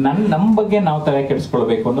ಮಾಡೋದಕ್ಕೆ ನಮ್ಮ ಬಗ್ಗೆ ನಾವು ತಲೆ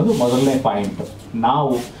ಕೆಡಿಸ್ಕೊಳ್ಬೇಕು ಅನ್ನೋದು ಮೊದಲನೇ ಪಾಯಿಂಟ್.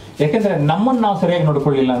 ನಾವು ಯಾಕೆಂದರೆ ನಮ್ಮನ್ನು ನಾವು ಸರಿಯಾಗಿ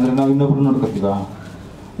ನೋಡ್ಕೊಳ್ಳಿಲ್ಲ ಅಂದರೆ ನಾವು ಇನ್ನೊಬ್ರನ್ನ ನೋಡ್ಕೊತೀವ,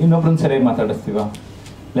 ಇನ್ನೊಬ್ರನ್ನ ಸರಿಯಾಗಿ ಮಾತಾಡಿಸ್ತೀವ.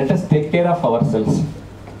 Let us take care of our selves.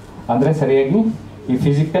 ಅಂದರೆ ಸರಿಯಾಗಿ ಈ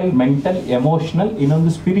ಫಿಸಿಕಲ್, ಮೆಂಟಲ್, ಎಮೋಷ್ನಲ್,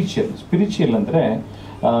 ಇನ್ನೊಂದು ಸ್ಪಿರಿಚುವಲ್ ಅಂದರೆ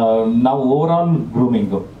ನಾವು ಓವರ್ ಆಲ್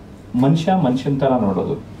ಗ್ರೂಮಿಂಗು. ಮನುಷ್ಯನ ಥರ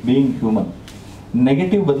ನೋಡೋದು, ಬೀಯಿಂಗ್ ಹ್ಯೂಮನ್.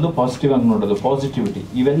 ನೆಗೆಟಿವ್ ಬದಲು ಪಾಸಿಟಿವ್ ಆಗಿ ನೋಡೋದು, ಪಾಸಿಟಿವಿಟಿ.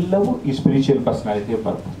 ಇವೆಲ್ಲವೂ ಈ ಸ್ಪಿರಿಚುವಲ್ ಪರ್ಸನಾಲಿಟಿಯ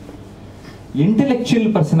ಪರ್ಪಸ್. ಇಂಟೆಲೆಕ್ಚುಯಲ್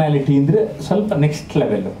ಪರ್ಸನಾಲಿಟಿ ಅಂದರೆ ಸ್ವಲ್ಪ ನೆಕ್ಸ್ಟ್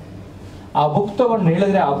ಲೆವೆಲ್ಲು. ಆ ಬುಕ್ ತೊಗೊಂಡು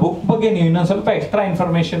ಹೇಳಿದ್ರೆ ಆ ಬುಕ್ ಬಗ್ಗೆ ನೀವು ಇನ್ನೊಂದು ಸ್ವಲ್ಪ ಎಕ್ಸ್ಟ್ರಾ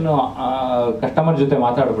ಇನ್ಫಾರ್ಮೇಷನ್ ಕಸ್ಟಮರ್ ಜೊತೆ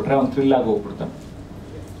ಮಾತಾಡ್ಬಿಟ್ರೆ ಒಂದು ಥ್ರಿಲ್ ಆಗಿ ಹೋಗ್ಬಿಡ್ತಾನೆ.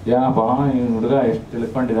 ಏನಪ್ಪ ಈ ಹುಡುಗ ಎಷ್ಟು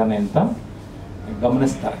ತಿಳ್ಕೊಂಡಿದ್ದಾನೆ ಅಂತ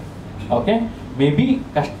ಗಮನಿಸ್ತಾರೆ. ಓಕೆ, ಮೇ ಬಿ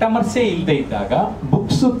ಕಸ್ಟಮರ್ಸೇ ಇಲ್ಲದೆ ಇದ್ದಾಗ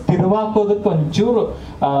ಬುಕ್ಸು ತಿರುವಾಕೋದಕ್ಕೆ ಒಂಚೂರು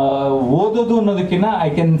ಓದೋದು ಅನ್ನೋದಕ್ಕಿಂತ I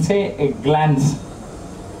can say A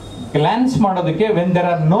glance ಮಾಡೋದಕ್ಕೆ when there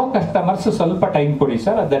are no customers ಸ್ವಲ್ಪ ಟೈಮ್ ಕೊಡಿ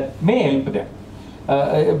sir, that may help they.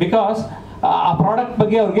 Because ಆ ಪ್ರಾಡಕ್ಟ್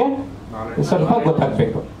ಬಗ್ಗೆ ಅವ್ರಿಗೆ ಸ್ವಲ್ಪ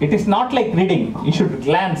ಗೊತ್ತಾಗಬೇಕು. It is not like reading, you should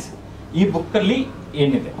glance. ಈ ಬುಕ್ಕಲ್ಲಿ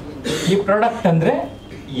ಏನಿದೆ, ಈ ಪ್ರಾಡಕ್ಟ್ ಅಂದರೆ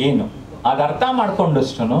ಏನು, ಅದು ಅರ್ಥ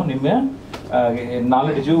ಮಾಡ್ಕೊಂಡಷ್ಟು ನಿಮ್ಮ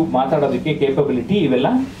ನಾಲೆಡ್ಜು, ಮಾತಾಡೋದಕ್ಕೆ ಕೇಪಬಿಲಿಟಿ ಇವೆಲ್ಲ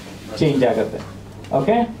ಚೇಂಜ್ ಆಗುತ್ತೆ.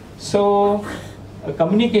 ಓಕೆ, ಸೊ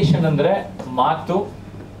ಕಮ್ಯುನಿಕೇಷನ್ ಅಂದರೆ ಮಾತು.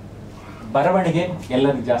 ಬರವಣಿಗೆ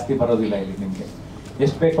ಎಲ್ಲರಿಗೂ ಜಾಸ್ತಿ ಬರೋದಿಲ್ಲ. ಇಲ್ಲಿ ನಿಮಗೆ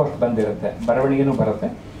ಎಷ್ಟು ಬೇಕೋ ಅಷ್ಟು ಬಂದಿರುತ್ತೆ, ಬರವಣಿಗೆನೂ ಬರುತ್ತೆ.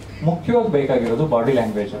 ಮುಖ್ಯವಾಗಿ ಬೇಕಾಗಿರೋದು ಬಾಡಿ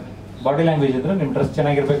ಲ್ಯಾಂಗ್ವೇಜ್. ಬಾಡಿ ಲ್ಯಾಂಗ್ವೇಜ್ ಅಂದರೆ ನಿಮ್ಮ ಡ್ರೆಸ್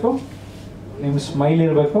ಚೆನ್ನಾಗಿರಬೇಕು, ನಿಮ್ಮ ಸ್ಮೈಲ್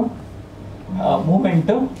ಇರಬೇಕು,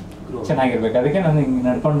 ಮೂಮೆಂಟು ಚೆನ್ನಾಗಿರ್ಬೇಕು. ಅದಕ್ಕೆ ನಾನು ಹಿಂಗೆ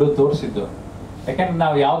ನಡ್ಕೊಂಡು ತೋರಿಸಿದ್ದು. ಯಾಕೆಂದ್ರೆ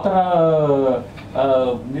ನಾವು ಯಾವ ಥರ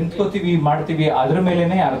ನಿಂತ್ಕೋತೀವಿ ಮಾಡ್ತೀವಿ ಅದ್ರ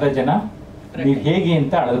ಮೇಲೇನೆ ಅರ್ಧ ಜನ ನೀವು ಹೇಗೆ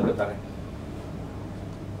ಅಂತ ಅಳೆದು ಬಿಡ್ತಾರೆ.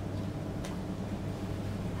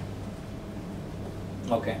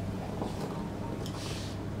 ಓಕೆ,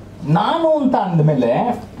 ನಾನು ಅಂತ ಅಂದಮೇಲೆ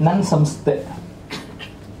ನನ್ನ ಸಂಸ್ಥೆ,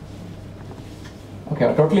 ಓಕೆ,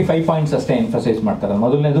 ಟೋಟಲಿ 5 ಪಾಯಿಂಟ್ಸ್ ಅಷ್ಟೇ ಎಂಫಸೈಸ್ ಮಾಡ್ತಾರೆ.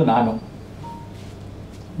 ಮೊದಲನೇದು ನಾನು,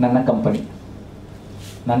 ನನ್ನ ಕಂಪನಿ,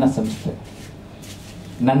 ನನ್ನ ಸಂಸ್ಥೆ,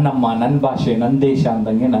 ನನ್ನಮ್ಮ, ನನ್ನ ಭಾಷೆ, ನನ್ನ ದೇಶ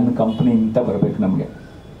ಅಂದಂಗೆ ನನ್ನ ಕಂಪನಿ ಅಂತ ಬರಬೇಕು ನಮಗೆ.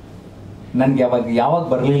 ನನಗೆ ಯಾವಾಗ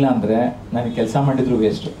ಬರಲಿಲ್ಲ ಅಂದರೆ ನನಗೆ ಕೆಲಸ ಮಾಡಿದ್ರು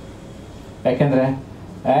ವೇಸ್ಟು. ಯಾಕೆಂದರೆ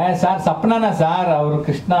ಸರ್ ಸಪ್ನಾನ ಸರ್ ಅವರು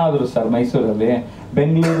ಕೃಷ್ಣ ಆದರು ಸರ್ ಮೈಸೂರಲ್ಲಿ,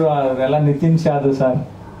 ಬೆಂಗಳೂರು ಅವರೆಲ್ಲ ನಿತಿನ್ ಶಾ ಆದರು sir.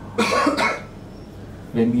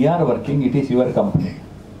 When we are working it is your company.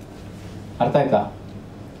 ಅರ್ಥ ಆಯ್ತಾ?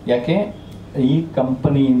 ಯಾಕೆ ಈ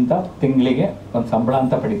ಕಂಪನಿಯಿಂದ ತಿಂಗಳಿಗೆ ಒಂದು ಸಂಬಳ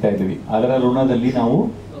ಅಂತ ಪಡಿತಾ ಇದ್ದೀವಿ, ಅದರ ಋಣದಲ್ಲಿ ನಾವು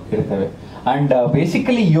ಇರ್ತೇವೆ. And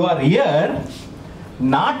basically you are here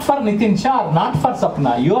not for Nitin Shah, not for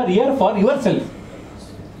Sapna, you are here for your self.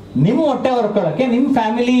 ನಿಮ್ಮ ಹೊಟ್ಟೆ ಹೊರ್ಕೊಳ್ಳೋಕ್ಕೆ, ನಿಮ್ಮ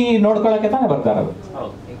ಫ್ಯಾಮಿಲಿ ನೋಡ್ಕೊಳ್ಳೋಕೆ ತಾನೇ ಬರ್ತಾ ಇರೋದು.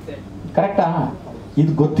 ಕರೆಕ್ಟಾ?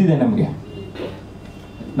 ಇದು ಗೊತ್ತಿದೆ ನಮಗೆ.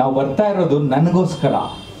 ನಾವು ಬರ್ತಾ ಇರೋದು ನನಗೋಸ್ಕರ,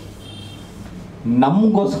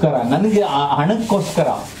 ನಮಗೋಸ್ಕರ, ನನಗೆ ಹಣಕ್ಕೋಸ್ಕರ,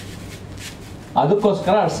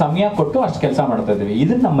 ಅದಕ್ಕೋಸ್ಕರ ಅಷ್ಟು ಸಮಯ ಕೊಟ್ಟು ಅಷ್ಟು ಕೆಲಸ ಮಾಡ್ತಾ ಇದ್ದೀವಿ.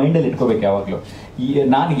 ಇದನ್ನ ನಮ್ಮ ಮೈಂಡಲ್ಲಿ ಇಟ್ಕೋಬೇಕು ಯಾವಾಗಲೂ.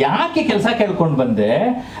 ನಾನು ಯಾಕೆ ಕೆಲಸ ಕೇಳ್ಕೊಂಡು ಬಂದೆ?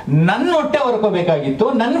 ನನ್ನ ಹೊಟ್ಟೆ ಹೊರ್ಕೋಬೇಕಾಗಿತ್ತು,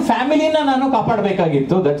 ನನ್ನ ಫ್ಯಾಮಿಲಿನ ನಾನು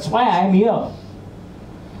ಕಾಪಾಡಬೇಕಾಗಿತ್ತು. That's why I am here.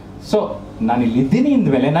 So ನಾನು ಇಲ್ಲಿ ಇದ್ದೀನಿ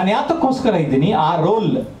ಅಂದಮೇಲೆ ನಾನು ಯಾತಕ್ಕೋಸ್ಕರ ಇದ್ದೀನಿ, ಆ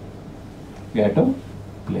roll you have to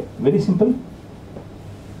play. Very simple.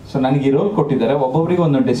 So ನನಗೆ ಈ ರೋಲ್ ಕೊಟ್ಟಿದ್ದಾರೆ, ಒಬ್ಬೊಬ್ಬರಿಗೆ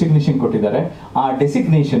ಒಂದೊಂದು ಡೆಸಿಗ್ನೇಷನ್ ಕೊಟ್ಟಿದ್ದಾರೆ. ಆ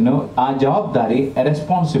ಡೆಸಿಗ್ನೇಷನ್ನು, ಆ ಜವಾಬ್ದಾರಿ,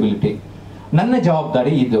 ರೆಸ್ಪಾನ್ಸಿಬಿಲಿಟಿ, ನನ್ನ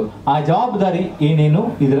ಜವಾಬ್ದಾರಿ ಇದು. ಆ ಜವಾಬ್ದಾರಿ ಏನೇನು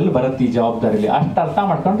ಇದರಲ್ಲಿ ಬರುತ್ತೆ, ಈ ಜವಾಬ್ದಾರಿಲಿ ಅಷ್ಟು ಅರ್ಥ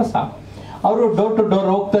ಮಾಡ್ಕೊಂಡ್ರೆ ಸಾಕು. ಅವರು ಡೋರ್ ಟು ಡೋರ್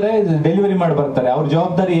ಹೋಗ್ತಾರೆ, ಡೆಲಿವರಿ ಮಾಡಿ ಬರ್ತಾರೆ. ಅವ್ರ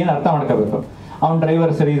ಜವಾಬ್ದಾರಿ ಏನು ಅರ್ಥ ಮಾಡ್ಕೋಬೇಕು. ಅವ್ನ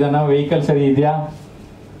ಡ್ರೈವರ್ ಸರಿ ಇದಾನ, ವೆಹಿಕಲ್ ಸರಿ ಇದೆಯಾ,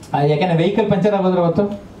 ಯಾಕೆಂದ್ರೆ ವೆಹಿಕಲ್ ಪಂಚರ್ ಆಗೋದ್ರೆ ಹೊತ್ತು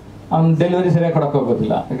ಅವ್ನು ಡೆಲಿವರಿ ಸರಿಯಾಗಿ ಕೊಡಕ್ಕೆ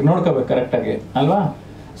ಹೋಗೋದಿಲ್ಲ, ನೋಡ್ಕೋಬೇಕು ಕರೆಕ್ಟಾಗಿ ಅಲ್ವಾ.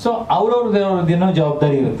 ಸೊ ಅವ್ರವ್ರದ್ದೇನೋ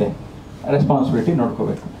ಜವಾಬ್ದಾರಿ ಇರುತ್ತೆ, ರೆಸ್ಪಾನ್ಸಿಬಿಲಿಟಿ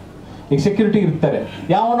ನೋಡ್ಕೋಬೇಕು. ಈಗ ಸೆಕ್ಯೂರಿಟಿ ಇರ್ತಾರೆ,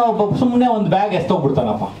 ಯಾವನೋ ಒಬ್ಬ ಸುಮ್ಮನೆ ಒಂದು ಬ್ಯಾಗ್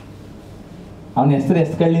ಎಸ್ತೋಗ್ಬಿಡ್ತಾನಪ್ಪ, ಅವನ ಹೆಸರು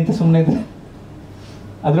ಎಸ್ಕೊಳ್ಳಿ ಅಂತ ಸುಮ್ಮನೆ ಇದ್ರೆ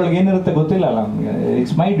ಅದ್ರೊಳಗೆ ಏನಿರುತ್ತೆ ಗೊತ್ತಿಲ್ಲ ಅಲ್ಲ ನಮಗೆ.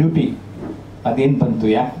 It's my duty. ಅದೇನು ಬಂತು,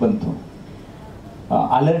 ಯಾಕೆ ಬಂತು,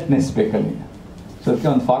 ಅಲರ್ಟ್ನೆಸ್ ಬೇಕಲ್ಲಿ. ಸೊ ಅದಕ್ಕೆ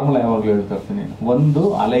ಒಂದು ಫಾರ್ಮುಲಾ ಯಾವಾಗಲೂ ಹೇಳ್ತಾ ಇರ್ತೀನಿ. ಒಂದು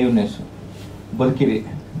ಅಲೈವ್ನೆಸ್ಸು,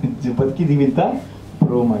 ಬದುಕಿದ್ದೀವಿ ಅಂತ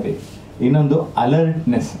ಪ್ರೂವ್ ಮಾಡಿ. ಇನ್ನೊಂದು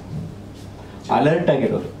ಅಲರ್ಟ್ನೆಸ್, ಅಲರ್ಟ್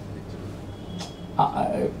ಆಗಿರೋದು.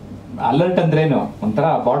 ಅಲರ್ಟ್ ಅಂದ್ರೇನು, ಒಂಥರ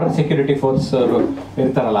ಬಾರ್ಡರ್ ಸೆಕ್ಯೂರಿಟಿ ಫೋರ್ಸ್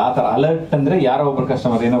ಇರ್ತಾರಲ್ಲ ಆ ಥರ. ಅಲರ್ಟ್ ಅಂದರೆ ಯಾರೋ ಒಬ್ಬರು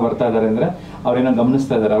ಕಸ್ಟಮರ್ ಏನೋ ಬರ್ತಾ ಇದ್ದಾರೆ ಅಂದರೆ ಅವ್ರೇನೋ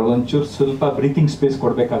ಗಮನಿಸ್ತಾ ಇದ್ದಾರೆ, ಅವ್ರಿಗೆ ಒಂಚೂರು ಸ್ವಲ್ಪ ಬ್ರೀತಿಂಗ್ ಸ್ಪೇಸ್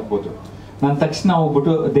ಕೊಡಬೇಕಾಗ್ಬೋದು. ನಾನು ತಕ್ಷಣ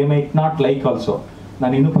ಹೋಗ್ಬಿಟ್ಟು they might not like also,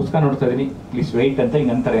 ನಾನು ಇನ್ನೂ ಪುಸ್ತಕ ನೋಡ್ತಾ ಇದ್ದೀನಿ ಪ್ಲೀಸ್ ವೆಯ್ಟ್ ಅಂತ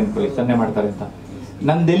ಹಿಂಗೆ ಅಂತಾರೆ ಅನ್ಕೊಳ್ಳಿ, ಸನ್ನೆ ಮಾಡ್ತಾರೆ ಅಂತ.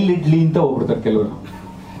 ನಂದೆಲ್ಲಿ ಇಡ್ಲಿ ಅಂತ ಹೋಗ್ಬಿಡ್ತಾರೆ ಕೆಲವರು.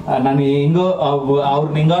 ನಾನು ಹಿಂಗೋ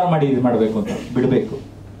ಅವ್ರನ್ನ ಹಿಂಗಾರು ಮಾಡಿ ಇದು ಮಾಡಬೇಕು ಅಂತ ಬಿಡಬೇಕು.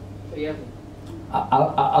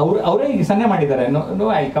 ಅವರೇ ಈಗ ಸನ್ನೆ ಮಾಡಿದ್ದಾರೆ, ನೋ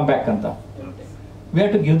ಐ ಕಮ್ ಬ್ಯಾಕ್ ಅಂತ. We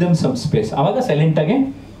have to give them some space. ಆವಾಗ ಸೈಲೆಂಟಾಗಿ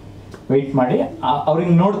ವೆಯ್ಟ್ ಮಾಡಿ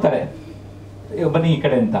ಅವ್ರಿಗೆ ನೋಡ್ತಾರೆ, ಬನ್ನಿ ಈ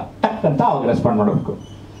ಕಡೆ ಅಂತ, ಟಕ್ ಅಂತ ಅವಾಗ ರೆಸ್ಪಾಂಡ್ ಮಾಡಬೇಕು.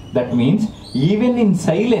 That means even in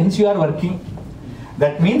silence you are working.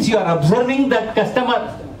 That means you are observing that customer.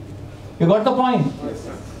 You got the point?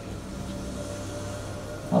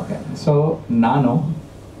 Okay. So ನಾನು,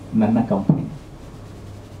 ನನ್ನ ಕಂಪನಿ,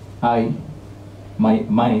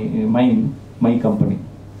 ಮೈ ಕಂಪನಿ,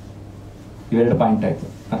 ಇವೆರಡು ಪಾಯಿಂಟ್ ಆಯಿತು.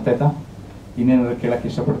 ಅರ್ಥ ಆಯ್ತಾ? ಇನ್ನೇನಾದ್ರು ಕೇಳಕ್ಕೆ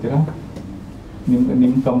ಇಷ್ಟಪಡ್ತೀರಾ?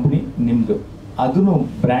 ನಿಮ್ಮ ಕಂಪ್ನಿ ನಿಮ್ಮದು, ಅದನ್ನು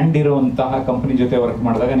ಬ್ರ್ಯಾಂಡ್ ಇರುವಂತಹ ಕಂಪ್ನಿ ಜೊತೆ ವರ್ಕ್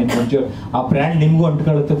ಮಾಡಿದಾಗ ನಿಮ್ಗೊಂಚೂರು ಆ ಬ್ರ್ಯಾಂಡ್ ನಿಮಗೂ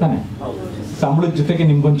ಅಂಟ್ಕೊಳ್ಳುತ್ತೆ ತಾನೆ. ಸಂಬಳದ ಜೊತೆಗೆ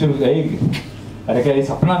ನಿಮ್ಗೊಂಚೂರು ಅದಕ್ಕೆ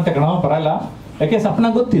ಸಪ್ನ ಅಂತ ಕಣೋ ಬರಲ್ಲ, ಯಾಕೆ ಸಪ್ನ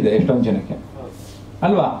ಗೊತ್ತಿದೆ ಎಷ್ಟೊಂದು ಜನಕ್ಕೆ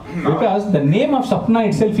ಅಲ್ವಾ. Because the name of Sapna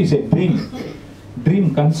it self is A dream,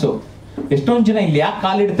 ಕನಸು. ಎಷ್ಟೊಂದು ಜನ ಇಲ್ಲಿ ಯಾಕೆ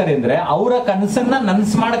ಕಾಲಿಡ್ತಾರೆ ಅಂದ್ರೆ ಅವರ ಕನಸನ್ನ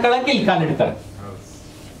ನನ್ಸ್ ಮಾಡ್ಕೊಳಕ್ಕೆ ಇಲ್ಲಿ ಕಾಲಿಡ್ತಾರೆ.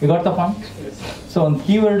 You got the point? So ಒಂದು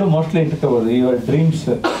ಕೀವರ್ಡ್ ಮೋಸ್ಟ್ಲಿ ಇಟ್ಕೋಬಹುದು, your dreams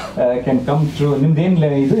can come true. ನಿಮ್ದೇನು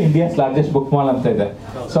ಇದು ಇಂಡಿಯಾಸ್ ಲಾರ್ಜೆಸ್ಟ್ ಬುಕ್ ಮಾಲ್ ಅಂತ ಇದೆ.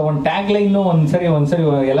 ಸೊ ಒಂದು ಟ್ಯಾಗ್ ಲೈನು ಒಂದ್ಸರಿ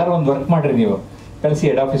ಎಲ್ಲರೂ ಒಂದು ವರ್ಕ್ ಮಾಡ್ರಿ, ನೀವು ಕಳಿಸಿ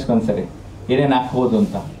ಹೆಡ್ ಆಫೀಸ್ಗೆ ಒಂದ್ಸರಿ ಏನೇನು ಹಾಕ್ಬೋದು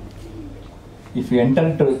ಅಂತ. If you enter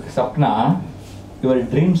to Sapna, your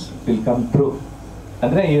dreams will come true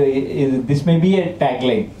ಅಂದರೆ this may be A tag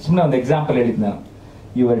line. ಸುಮ್ಮನೆ ಒಂದು ಎಕ್ಸಾಂಪಲ್ ಹೇಳಿದ್ದು ನಾನು.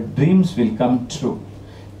 Your dreams will come true.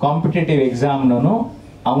 Competitive ಎಕ್ಸಾಮ್ನೂ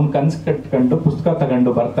ಅವನು ಕನಸು ಕಟ್ಕೊಂಡು ಪುಸ್ತಕ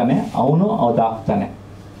ತಗೊಂಡು ಬರ್ತಾನೆ, ಅವನು ಅದಾಗ್ತಾನೆ.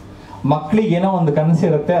 ಮಕ್ಕಳಿಗೆ ಏನೋ ಒಂದು ಕನಸು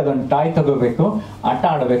ಇರುತ್ತೆ, ಅದೊಂದು ಟಾಯ್ ತಗೋಬೇಕು, ಆಟ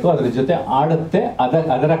ಆಡಬೇಕು, ಅದ್ರ ಜೊತೆ ಆಡುತ್ತೆ,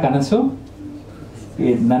 ಅದರ ಕನಸು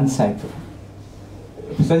ನನ್ಸಾಯ್ತು.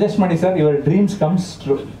 ಸಜೆಸ್ಟ್ ಮಾಡಿ sir, your dreams comes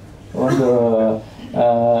true. ಒಂದು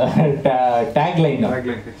tagline.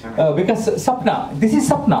 Because Sapna, this is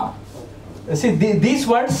Sapna. See, these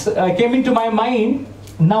words came into my mind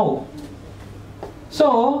now. So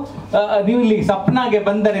ನೀವು ಇಲ್ಲಿ ಸಪ್ನಾಗೆ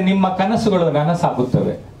ಬಂದರೆ ನಿಮ್ಮ ಕನಸುಗಳು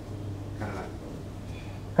ನನಸಾಗುತ್ತವೆ.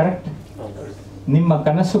 ಕರೆಕ್ಟ್? ನಿಮ್ಮ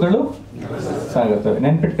ಕನಸುಗಳು ಸಾಗುತ್ತವೆ.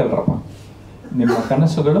 ನೆನ್ಪಿಟ್ಕೊಳ್ರಪ್ಪ, ನಿಮ್ಮ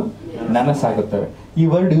ಕನಸುಗಳು ನನಸಾಗುತ್ತವೆ. ಈ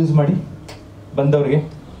ವರ್ಡ್ ಯೂಸ್ ಮಾಡಿ ಬಂದವ್ರಿಗೆ.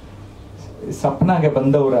 ಸಪ್ನಾಗೆ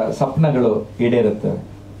ಬಂದವರ ಸಪ್ನಗಳು ಈಡೇರುತ್ತವೆ.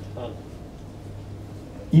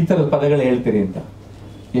 ಈ ಥರದ ಪದಗಳು ಹೇಳ್ತೀರಿ ಅಂತ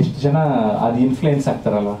ಎಷ್ಟು ಜನ ಅದು ಇನ್ಫ್ಲೂಯೆನ್ಸ್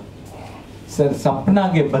ಆಗ್ತಾರಲ್ವ ಸರ್.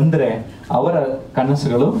 ಸಪ್ನಾಗೆ ಬಂದರೆ ಅವರ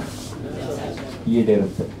ಕನಸುಗಳು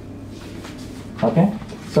ಈಡೇರುತ್ತೆ. ಓಕೆ,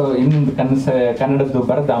 ಸೊ ಇನ್ನೊಂದು ಕನ್ನಡದ್ದು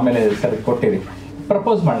ಬರೆದು ಆಮೇಲೆ ಸರ್ ಕೊಟ್ಟಿರಿ,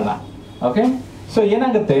 ಪ್ರಪೋಸ್ ಮಾಡೋಣ. ಓಕೆ, ಸೊ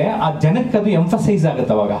ಏನಾಗುತ್ತೆ, ಆ ಜನಕ್ಕೆ ಅದು ಎಂಫಸೈಸ್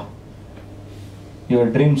ಆಗುತ್ತೆ. ಅವಾಗ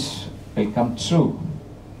your dreams will come true.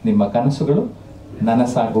 ನಿಮ್ಮ ಕನಸುಗಳು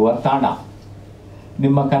ನನಸಾಗುವ ತಾಣ.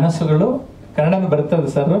 ನಿಮ್ಮ ಕನಸುಗಳು, ಕನ್ನಡ ಬರ್ತದೆ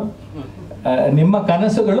ಸರ್, ನಿಮ್ಮ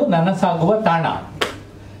ಕನಸುಗಳು ನನಸಾಗುವ ತಾಣ.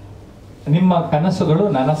 ನಿಮ್ಮ ಕನಸುಗಳು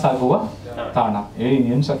ನನಸಾಗುವ ತಾಣ.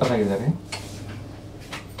 ಏನು ಸಖತ್ತಾಗಿದ್ದಾರೆ.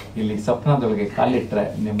 ಇಲ್ಲಿ ಸಪ್ನದೊಳಗೆ ಕಾಲಿಟ್ರೆ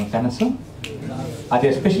ನಿಮ್ಮ ಕನಸು, ಅದು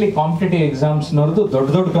ಎಸ್ಪೆಷಲಿ ಕಾಂಪಿಟೇಟಿವ್ ಎಕ್ಸಾಮ್ಸ್ನವ್ರದ್ದು ದೊಡ್ಡ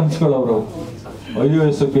ದೊಡ್ಡ ಕನಸುಗಳು. ಅವರು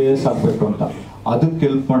IAS KS ಆಗ್ಬೇಕು ಅಂತ, ಅದಕ್ಕೆ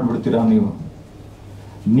ಹೆಲ್ಪ್ ಮಾಡಿಬಿಡ್ತೀರಾ ನೀವು.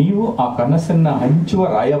 ನೀವು ಆ ಕನಸನ್ನ ಹಂಚುವ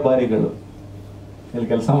ರಾಯಭಾರಿಗಳು. ಇಲ್ಲಿ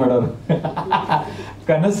ಕೆಲಸ ಮಾಡೋರು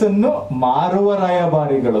ಕನಸನ್ನು ಮಾರುವ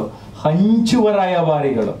ರಾಯಭಾರಿಗಳು, ಹಂಚುವ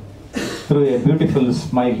ರಾಯಭಾರಿಗಳು. Through A beautiful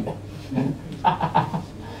smile.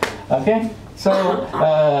 Okay, so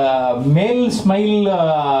mail smile.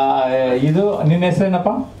 ಇದು ನಿನ್ನ ಹೆಸರೇನಪ್ಪ?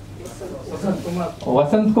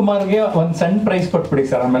 ವಸಂತ್ ಕುಮಾರ್ಗೆ ಒಂದು ಸಣ್ಣ ಪ್ರೈಸ್ ಕೊಟ್ಬಿಡಿ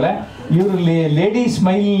ಸರ್. ಆಮೇಲೆ ಇವರು ಲೇಡಿ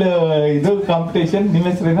ಸ್ಮೈಲ್ ಇದು ಕಾಂಪಿಟೇಷನ್. ನಿಮ್ಮ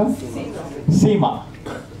ಹೆಸರೇನು? Seema.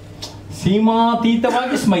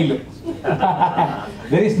 ಸೀಮಾತೀತವಾಗಿ smile.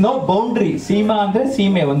 There is no boundary. Seema ಅಂದ್ರೆ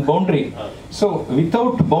ಸೀಮೆ, ಒಂದು boundary. So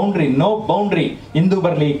without boundary, no boundary. Hindu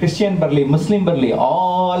ಬರಲಿ, ಕ್ರಿಶ್ಚಿಯನ್ ಬರಲಿ, ಮುಸ್ಲಿಂ ಬರಲಿ,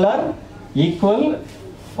 all are equal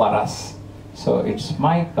for us. So it's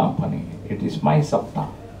my company, it is my Sapna.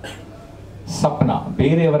 Sapna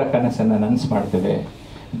ಬೇರೆಯವರ ಕನಸನ್ನು ನನಸು ಮಾಡ್ತೇವೆ.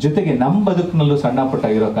 ಜೊತೆಗೆ ನಮ್ಮ ಬದುಕಿನಲ್ಲೂ ಸಣ್ಣ ಪುಟ್ಟ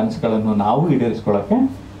ಇರೋ ಕನಸುಗಳನ್ನು ನಾವು ಈಡೇರಿಸ್ಕೊಳ್ಳೋಕ್ಕೆ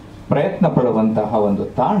ಪ್ರಯತ್ನ ಪಡುವಂತಹ ಒಂದು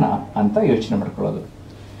ತಾಣ ಅಂತ ಯೋಚನೆ ಮಾಡ್ಕೊಳ್ಳೋದು.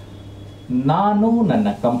 ನಾನು, ನನ್ನ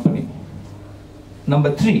ಕಂಪನಿ.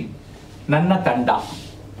 ನಂಬರ್ 3, ನನ್ನ ತಂಡ.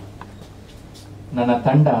 ನನ್ನ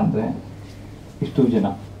ತಂಡ ಅಂದರೆ ಇಷ್ಟು ಜನ,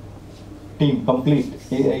 ಟೀಮ್ ಕಂಪ್ಲೀಟ್.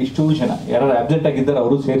 ಇಷ್ಟು ಜನ ಯಾರು ಅಬ್ಸೆಂಟ್ ಆಗಿದ್ದಾರೆ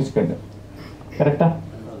ಅವರು ಸೇರಿಸ್ಕೊಂಡು, ಕರೆಕ್ಟಾ?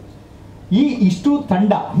 ಈ ಇಷ್ಟು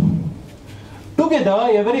ತಂಡ together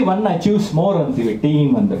every one achieves more ಅಂತೀವಿ.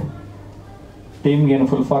 ಟೀಮ್ ಅಂದರೆ, ಟೀಮ್ಗೆ ಏನು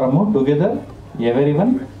full form? Together every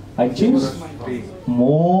one achieves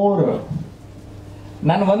more.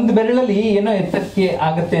 ನಾನು ಒಂದು ಬೆರಳಲ್ಲಿ ಏನೋ ಎತ್ತಕ್ಕೆ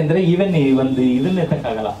ಆಗುತ್ತೆ ಅಂದರೆ ಈವನ್ ಒಂದು ಇದನ್ನ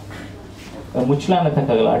ಎತ್ತಕ್ಕಾಗಲ್ಲ, ಮುಚ್ಚಲಾನ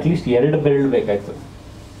ಎತ್ತಕ್ಕಾಗಲ್ಲ. ಅಟ್ಲೀಸ್ಟ್ 2 ಬೆರಳು ಬೇಕಾಯ್ತು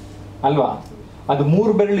ಅಲ್ವಾ? ಅದು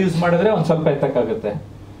 3 ಬೆರಳು ಯೂಸ್ ಮಾಡಿದ್ರೆ ಒಂದು ಸ್ವಲ್ಪ ಎತ್ತಕ್ಕಾಗುತ್ತೆ.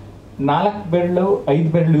 4 ಬೆರಳು 5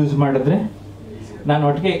 ಬೆರಳು ಯೂಸ್ ಮಾಡಿದ್ರೆ ನಾನು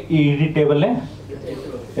ಒಟ್ಟಿಗೆ ಈ ಇಡೀ ಟೇಬಲ್ಲೇ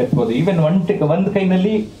ಎತ್ಬೋದು. ಈವನ್ ಒಂದು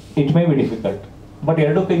ಕೈನಲ್ಲಿ it may be difficult, but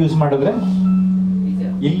 2 ಕೈ ಯೂಸ್ ಮಾಡಿದ್ರೆ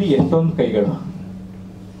ಇಲ್ಲಿ ಎಷ್ಟೊಂದು ಕೈಗಳು.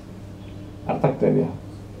 ಅರ್ಥ ಆಗ್ತಾ ಇದೆಯಾ?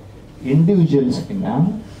 ಇಂಡಿವಿಜುವಲ್ಸ್ಗಿನ್ನ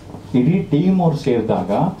ಇಡೀ ಟೀಮ್ ಅವ್ರು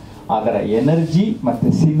ಸೇರಿದಾಗ ಅದರ ಎನರ್ಜಿ ಮತ್ತು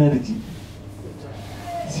ಸಿನರ್ಜಿ.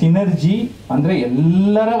 ಸಿನರ್ಜಿ ಅಂದರೆ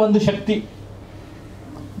ಎಲ್ಲರ ಒಂದು ಶಕ್ತಿ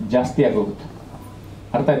ಜಾಸ್ತಿ ಆಗೋಗುತ್ತೆ.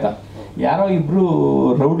 ಅರ್ಥ ಆಯ್ತಾ? ಯಾರೋ ಇಬ್ರು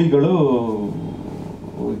ರೌಡಿಗಳು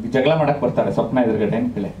ಜಗಳ ಮಾಡಕ್ಕೆ ಬರ್ತಾರೆ ಸ್ವಪ್ನ ಎದುರುಗಡೆ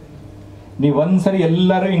ಅನ್ಕಳೆ. ನೀವು ಒಂದ್ಸರಿ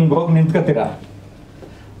ಎಲ್ಲರೂ ಹಿಂಗೆ ಹೋಗಿ ನಿಂತ್ಕೋತೀರಾ,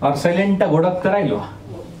 ಅವ್ರು ಸೈಲೆಂಟಾಗಿ ಓಡೋಗ್ತಾರ ಇಲ್ವಾ?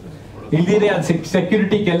 ಇಲ್ದಿರಿ ಅದು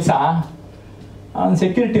ಸೆಕ್ಯೂರಿಟಿ ಕೆಲಸ, ಅವ್ನು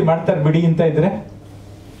ಸೆಕ್ಯೂರಿಟಿ ಮಾಡ್ತಾರೆ ಬಿಡಿ ಅಂತ ಇದ್ರೆ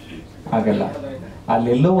ಆಗಲ್ಲ.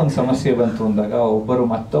 ಅಲ್ಲೆಲ್ಲೋ ಒಂದು ಸಮಸ್ಯೆ ಬಂತು ಅಂದಾಗ ಒಬ್ಬರು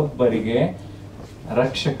ಮತ್ತೊಬ್ಬರಿಗೆ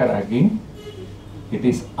ರಕ್ಷಕರಾಗಿ, it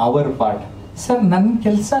is our part. Sir ನನ್ನ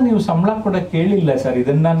ಕೆಲಸ ನೀವು ಸಂಬಳ ಕೊಡೋಕ್ಕೆ ಕೇಳಿಲ್ಲ ಸರ್,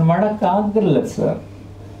 ಇದನ್ನು ನಾನು ಮಾಡೋಕ್ಕಾಗಲ್ಲ ಸರ್.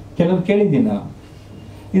 ಕೆಲವ್ರು ಕೇಳಿದ್ದೀನ,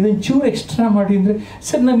 ಇದನ್ನು ಚೂರು ಎಕ್ಸ್ಟ್ರಾ ಮಾಡಿದ್ರೆ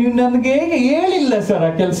ಸರ್ ನೀವು ನನಗೆ ಹೇಗೆ ಹೇಳಿಲ್ಲ ಸರ್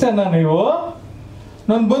ಆ ಕೆಲಸನ, ನೀವು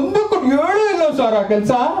ನಾನು ಬಂದು ಕೊಟ್ಟು ಹೇಳಿಲ್ಲ ಸರ್ ಆ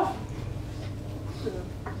ಕೆಲಸ.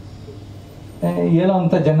 ಹೇಳೋ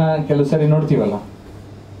ಅಂಥ ಜನ ಕೆಲವು ಸರಿ ನೋಡ್ತೀವಲ್ಲ.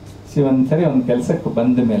 ಒಂದ್ಸರಿ ಒಂದು ಕೆಲಸಕ್ಕೆ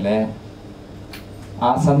ಬಂದ ಮೇಲೆ ಆ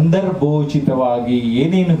ಸಂದರ್ಭೋಚಿತವಾಗಿ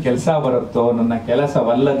ಏನೇನು ಕೆಲಸ ಬರುತ್ತೋ, ನನ್ನ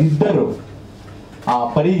ಕೆಲಸವಲ್ಲದಿದ್ದರೂ ಆ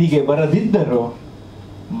ಪರಿಧಿಗೆ ಬರದಿದ್ದರೂ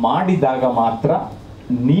ಮಾಡಿದಾಗ ಮಾತ್ರ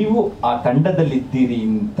ನೀವು ಆ ತಂಡದಲ್ಲಿದ್ದೀರಿ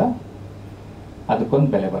ಅಂತ ಅದಕ್ಕೊಂದು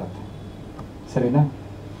ಬೆಲೆ ಬರುತ್ತೆ. ಸರಿನಾ?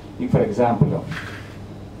 ಈಗ ಫಾರ್ ಎಕ್ಸಾಂಪಲ್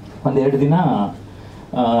 1-2 ದಿನ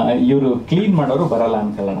ಇವರು ಕ್ಲೀನ್ ಮಾಡೋರು ಬರಲ್ಲ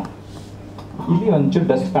ಅನ್ಕೊಳ್ಳೋಣ. ಇಲ್ಲಿ ಒಂಚೂರು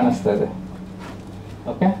ಡಸ್ಟ್ ಕಾಣಿಸ್ತಾ ಇದೆ.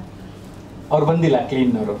 ಓಕೆ, ಅವ್ರು ಬಂದಿಲ್ಲ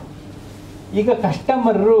ಕ್ಲೀನ್ನವರು. ಈಗ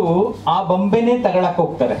ಕಸ್ಟಮರು ಆ ಬೊಂಬೆನೇ ತಗೊಳಕ್ಕೆ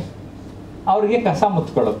ಹೋಗ್ತಾರೆ, ಅವ್ರಿಗೆ ಕಸ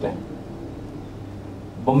ಮುತ್ಕೊಳ್ಳುತ್ತೆ,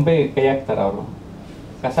 ಬೊಂಬೆ ಕೈ ಹಾಕ್ತಾರೆ ಅವರು,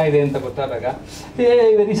 ಕಸ ಇದೆ ಅಂತ ಗೊತ್ತಾದಾಗ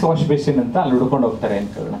ವೆರಿ ವಾಶ್ ಬೇಸಿನ್ ಅಂತ ಅಲ್ಲಿ ಹುಡ್ಕೊಂಡು ಹೋಗ್ತಾರೆ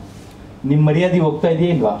ಅನ್ಕೊಳ್ಳೋಣ. ನಿಮ್ಮ ಮರ್ಯಾದೆ ಹೋಗ್ತಾ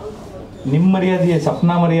ಇದೆಯಾ ಇಲ್ವಾ? ನಿಮ್ಮ ಮರ್ಯಾದೆ,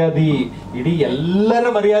 ಸಪ್ನಾ ಮರ್ಯಾದೆ, ಇಡೀ ಎಲ್ಲರ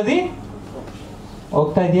ಮರ್ಯಾದೆ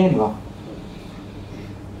ಹೋಗ್ತಾ ಇದೆಯಾ ಇಲ್ವಾ?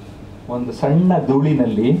 ಒಂದು ಸಣ್ಣ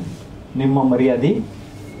ಧೂಳಿನಲ್ಲಿ ನಿಮ್ಮ ಮರ್ಯಾದೆ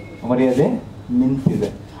ನಿಂತಿದೆ.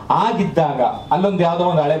 ಆಗಿದ್ದಾಗ ಅಲ್ಲೊಂದು ಯಾವುದೋ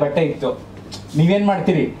ಒಂದು ಹಳೆ ಬಟ್ಟೆ ಇತ್ತು, ನೀವೇನು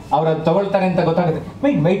ಮಾಡ್ತೀರಿ, ಅವ್ರು ಅದು ತಗೊಳ್ತಾರೆ ಅಂತ ಗೊತ್ತಾಗುತ್ತೆ,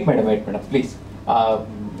 ವೈಟ್ ಮೇಡಮ್ ಪ್ಲೀಸ್,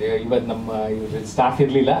 ಇವತ್ತು ನಮ್ಮ ಸ್ಟಾಫ್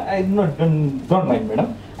ಇರಲಿಲ್ಲ, don't mind madam,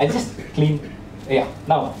 I just clean,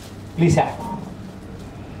 ನಾವು ಪ್ಲೀಸ್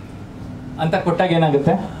ಅಂತ ಕೊಟ್ಟಾಗ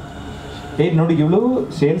ಏನಾಗುತ್ತೆ, ನೋಡಿ ಇವಳು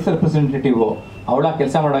ಸೇಲ್ಸ್ ರೆಪ್ರೆಸೆಂಟೇಟಿವ್, ಅವಳ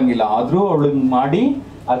ಕೆಲಸ ಮಾಡೋಂಗಿಲ್ಲ, ಆದರೂ ಅವಳಿಗೆ ಮಾಡಿ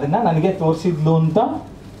ಅದನ್ನ ನನಗೆ ತೋರಿಸಿದ್ಲು ಅಂತ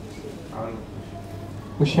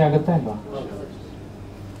ಖುಷಿ ಆಗುತ್ತೆ ಅಲ್ವಾ?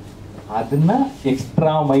 ಅದನ್ನ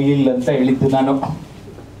ಎಕ್ಸ್ಟ್ರಾ ಮೈಲ್ ಅಂತ ಹೇಳಿದ್ದು ನಾನು.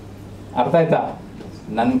 ಅರ್ಥ ಆಯ್ತಾ?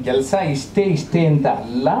 ನನ್ನ ಕೆಲಸ ಇಷ್ಟೇ ಅಂತ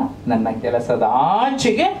ಅಲ್ಲ, ನನ್ನ ಕೆಲಸದ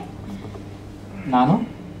ಆಚೆಗೆ ನಾನು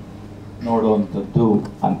ನೋಡುವಂಥದ್ದು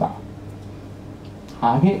ಅಂತ.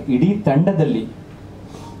 ಹಾಗೆ ಇಡೀ ತಂಡದಲ್ಲಿ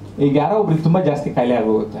ಈಗ ಯಾರೋ ಒಬ್ರಿಗೆ ತುಂಬ ಜಾಸ್ತಿ ಕಾಯಿಲೆ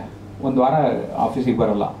ಆಗೋಗುತ್ತೆ, ಒಂದು ವಾರ ಆಫೀಸಿಗೆ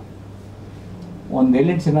ಬರೋಲ್ಲ, ಒಂದು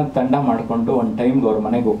 7 ಜನ ತಂಡ ಮಾಡಿಕೊಂಡು ಒಂದು ಟೈಮ್ಗೆ ಅವ್ರ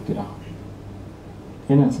ಮನೆಗೆ ಹೋಗ್ತೀರಾ,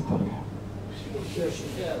 ಏನನ್ಸುತ್ತೆ ಅವ್ರಿಗೆ?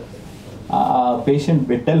 ಆ ಪೇಷಂಟ್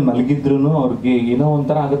ಬೆಡ್ಡಲ್ಲಿ ಮಲಗಿದ್ರು ಅವ್ರಿಗೆ ಏನೋ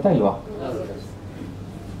ಒಂಥರ ಆಗುತ್ತಾ ಇಲ್ವಾ?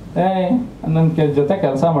 ನನ್ನ ಜೊತೆ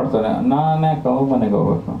ಕೆಲಸ ಮಾಡ್ತಾರೆ, ನಾನು ಯಾಕೆ ಅವ್ರ ಮನೆಗೆ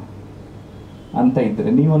ಹೋಗ್ಬೇಕು ಅಂತ ಇದ್ದರೆ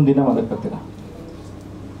ನೀವೊಂದು ದಿನ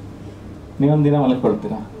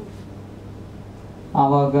ಮಲಗ್ಕೊಳ್ತೀರಾ,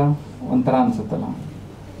 ಆವಾಗ ಒಂಥರ ಅನ್ಸುತ್ತಲ್ಲ.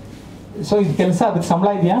 ಸೊ ಇದು ಕೆಲಸ, ಅದಕ್ಕೆ ಸಂಬಳ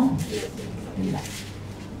ಇದೆಯಾ? ಇಲ್ಲ.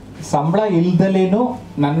 ಸಂಬಳ ಇಲ್ದಲೇನು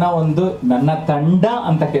ನನ್ನ ತಂಡ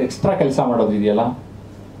ಅಂತ ಎಕ್ಸ್ಟ್ರಾ ಕೆಲಸ ಮಾಡೋದಿದೆಯಲ್ಲ,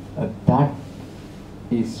 that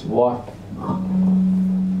is what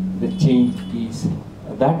the change is,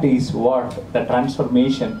 that is what the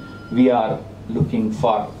transformation we are looking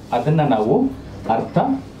for. ಅದನ್ನ ನಾವು ಅರ್ಥ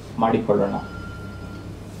ಮಾಡಿಕೊಳ್ಳೋಣ.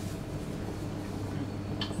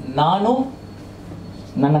 ನಾನು,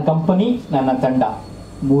 ನನ್ನ ಕಂಪನಿ, ನನ್ನ ತಂಡ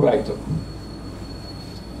 3 ಆಯ್ತು.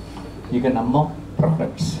 ಈಗ ನಮ್ಮ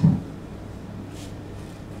ಪ್ರಾಡಕ್ಟ್ಸ್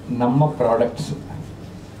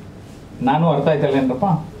ನಾನು ಅರ್ಥ ಆಯ್ತಲ್ಲ ಏನಪ್ಪ?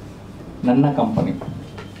 ನನ್ನ ಕಂಪನಿ,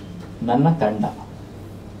 ನನ್ನ ತಂಡ,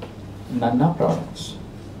 ನನ್ನ ಪ್ರಾಡಕ್ಟ್ಸ್,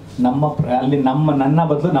 ಅಲ್ಲಿ ನನ್ನ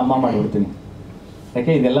ಬದಲು ನಮ್ಮ ಮಾಡಿಬಿಡ್ತೀನಿ.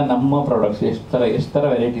 ಯಾಕೆ ಇದೆಲ್ಲ ನಮ್ಮ ಪ್ರಾಡಕ್ಟ್ಸ್. ಎಷ್ಟು ಥರ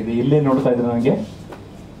ವೆರೈಟಿ ಇದೆ, ಇಲ್ಲೇ ನೋಡ್ತಾ ಇದ್ರೆ ನನಗೆ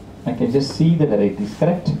I can just C the varieties.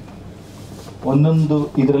 Correct? ಒಂದೊಂದು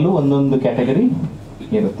ಇದರಲ್ಲೂ ಒಂದೊಂದು ಕ್ಯಾಟಗರಿ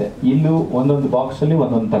ಇರುತ್ತೆ, ಇಲ್ಲೂ ಒಂದೊಂದು ಬಾಕ್ಸಲ್ಲಿ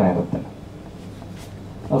ಒಂದೊಂದು ಥರ ಇರುತ್ತೆ.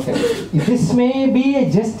 Okay, this may be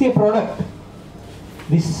just A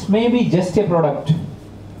product,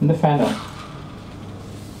 ಒಂದು ಫ್ಯಾನು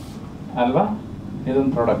ಅಲ್ವಾ,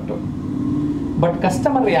 ಇದೊಂದು ಪ್ರಾಡಕ್ಟು. ಬಟ್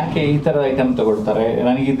ಕಸ್ಟಮರ್ ಯಾಕೆ ಈ ಥರದ ಐಟಮ್ ತಗೊಳ್ತಾರೆ?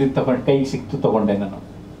 ನನಗೆ ಇದು ತಗೊಂಡು ಕೈಗೆ ಸಿಕ್ತು ತಗೊಂಡೆ ನಾನು.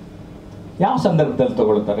 ಯಾವ ಸಂದರ್ಭದಲ್ಲಿ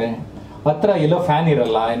ತಗೊಳ್ತಾರೆ? ಹತ್ರ ಎಲ್ಲೋ ಫ್ಯಾನ್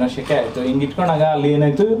ಇರಲ್ಲ, ಏನೋ ಶೆಕೆ ಆಯಿತು, ಹಿಂಗೆ ಇಟ್ಕೊಂಡಾಗ ಅಲ್ಲಿ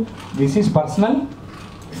ಏನಾಯಿತು, ದಿಸ್ ಈಸ್ ಪರ್ಸ್ನಲ್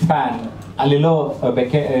ಫ್ಯಾನ್, ಅಲ್ಲೆಲ್ಲೋ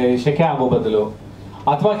ಶೆಕೆ ಆಗೋ ಬದಲು.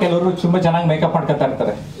 ಅಥವಾ ಕೆಲವರು ತುಂಬ ಚೆನ್ನಾಗಿ ಮೇಕಪ್ ಮಾಡ್ಕೊತಾ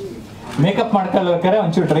ಇರ್ತಾರೆ, ಮೇಕಪ್ ಮಾಡ್ಕೊಳ್ಬೇಕಾದ್ರೆ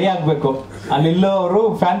ಒಂಚೂರು ಡ್ರೈ ಆಗಬೇಕು, ಅಲ್ಲೆಲ್ಲೋ ಅವರು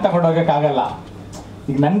ಫ್ಯಾನ್ ತಗೊಂಡು ಹೋಗೋಕ್ಕಾಗಲ್ಲ.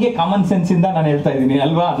 ಈಗ ನನಗೆ ಕಾಮನ್ ಸೆನ್ಸಿಂದ ನಾನು ಹೇಳ್ತಾ ಇದ್ದೀನಿ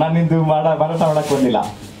ಅಲ್ವಾ, ನಾನು ಇದು ಮಾರಾಟ ಮಾಡೋಕ್ಕೆ ಬಂದಿಲ್ಲ.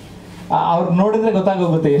 ಅವ್ರು ನೋಡಿದ್ರೆ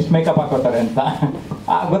ಗೊತ್ತಾಗೋಗುತ್ತೆ ಎಷ್ಟು ಮೇಕಪ್ ಹಾಕೋತಾರೆ ಅಂತ.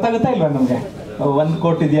 ಗೊತ್ತಾಗುತ್ತಾ ಇಲ್ವಾ ನಮಗೆ? 1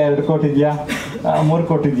 ಕೋಟಿ ಇದೆಯಾ, 2 ಕೋಟಿ ಇದೆಯಾ, 3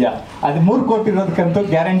 ಕೋಟಿ ಇದೆಯಾ? ಅದು 3 ಕೋಟಿ ಇರೋದಕ್ಕಂತೂ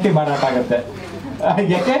ಗ್ಯಾರಂಟಿ ಮಾರಾಟ ಆಗುತ್ತೆ.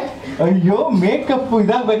 ಯಾಕೆ? ಅಯ್ಯೋ ಮೇಕಪ್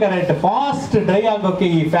ಇದಾಗಬೇಕಾದ್ರೆ ಫಾಸ್ಟ್ ಡ್ರೈ ಆಗೋಕೆ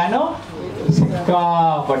ಈ ಫ್ಯಾನು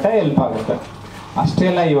ಸಿಕ್ಕಾಪಟ್ಟೆ ಹೆಲ್ಪ್ ಆಗುತ್ತೆ. ಅಷ್ಟೇ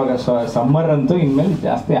ಅಲ್ಲ, ಇವಾಗ ಸಮ್ಮರ್ ಅಂತೂ ಇನ್ಮೇಲೆ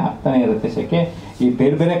ಜಾಸ್ತಿ ಆಗ್ತಾನೆ ಇರುತ್ತೆ ಸೆಕೆ. ಈ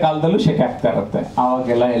ಬೇರೆ ಕಾಲದಲ್ಲೂ ಸೆಕೆ ಆಗ್ತಾ ಇರುತ್ತೆ,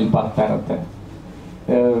 ಆವಾಗೆಲ್ಲ ಹೆಲ್ಪ್ ಆಗ್ತಾ ಇರುತ್ತೆ.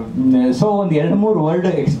 ಸೊ ಒಂದು 2-3 ವರ್ಡ್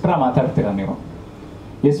ಎಕ್ಸ್ಟ್ರಾ ಮಾತಾಡ್ತೀರಾ ನೀವು,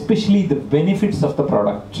 especially the benefits of the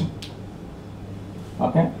product.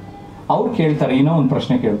 Okay, ಅವ್ರು ಕೇಳ್ತಾರೆ, ಏನೋ ಒಂದು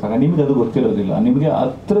ಪ್ರಶ್ನೆ ಕೇಳ್ತಾರೆ, ನಿಮ್ಗೆ ಅದು ಗೊತ್ತಿರೋದಿಲ್ಲ, ನಿಮಗೆ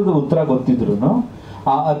ಹತ್ರದ ಉತ್ತರ ಗೊತ್ತಿದ್ರು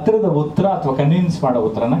ಆ ಹತ್ರದ ಉತ್ತರ ಅಥವಾ ಕನ್ವಿನ್ಸ್ ಮಾಡೋ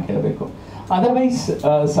ಉತ್ತರನ ಕೇಳಬೇಕು. ಅದರ್ವೈಸ್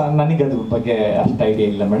ನನಗದ್ರ ಬಗ್ಗೆ ಅಷ್ಟು ಐಡಿಯಾ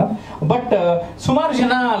ಇಲ್ಲ ಮೇಡಮ್. ಬಟ್ ಸುಮಾರು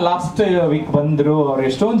ಜನ ಲಾಸ್ಟ್ ವೀಕ್ ಬಂದರು, ಅವ್ರು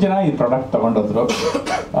ಎಷ್ಟೊಂದು ಜನ ಈ product ತಗೊಂಡೋದ್ರು.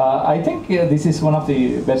 I think this is one of the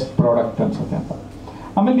best product ಅನ್ಸುತ್ತೆ ಅಂತ.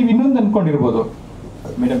 ಆಮೇಲೆ ನೀವು ಇನ್ನೊಂದು ಅಂದ್ಕೊಂಡಿರ್ಬೋದು,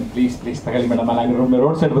 ಮೇಡಮ್ ಪ್ಲೀಸ್ ತಗೊಳ್ಳಿ ಮೇಡಮ್, ನಾನು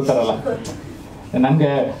ರೋಡ್ ಸೈಡ್ ಬರ್ತಾರಲ್ಲ, ನನಗೆ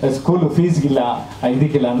ಸ್ಕೂಲ್ ಫೀಸ್ಗಿಲ್ಲ,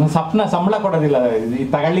 ಇದಕ್ಕಿಲ್ಲ, ನನ್ನ ಸಪ್ನ ಸಂಬಳ ಕೊಡೋದಿಲ್ಲ,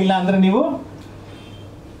 ತಗೊಳ್ಳಿಲ್ಲ ಅಂದರೆ ನೀವು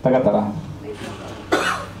ತಗೋತಾರ?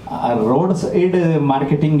 Road side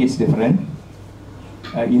marketing is different,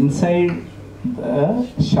 inside the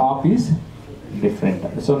shop is different.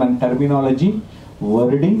 So ನನ್ನ terminology,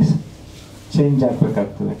 wordings change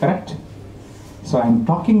ಆಗಬೇಕಾಗ್ತದೆ. Correct? So I am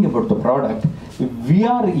talking about the product. We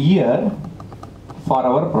are here for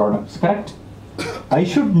our products, correct? I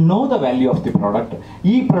should know the value of the product.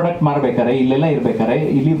 ಈ product ಮಾರಬೇಕಾರೆ ಇಲ್ಲೆಲ್ಲ ಇರಬೇಕಾರೆ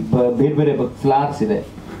ಇಲ್ಲಿ ಬೇರೆ ಬೇರೆ flowers ಇದೆ,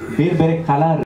 ಬೇರೆ ಬೇರೆ colour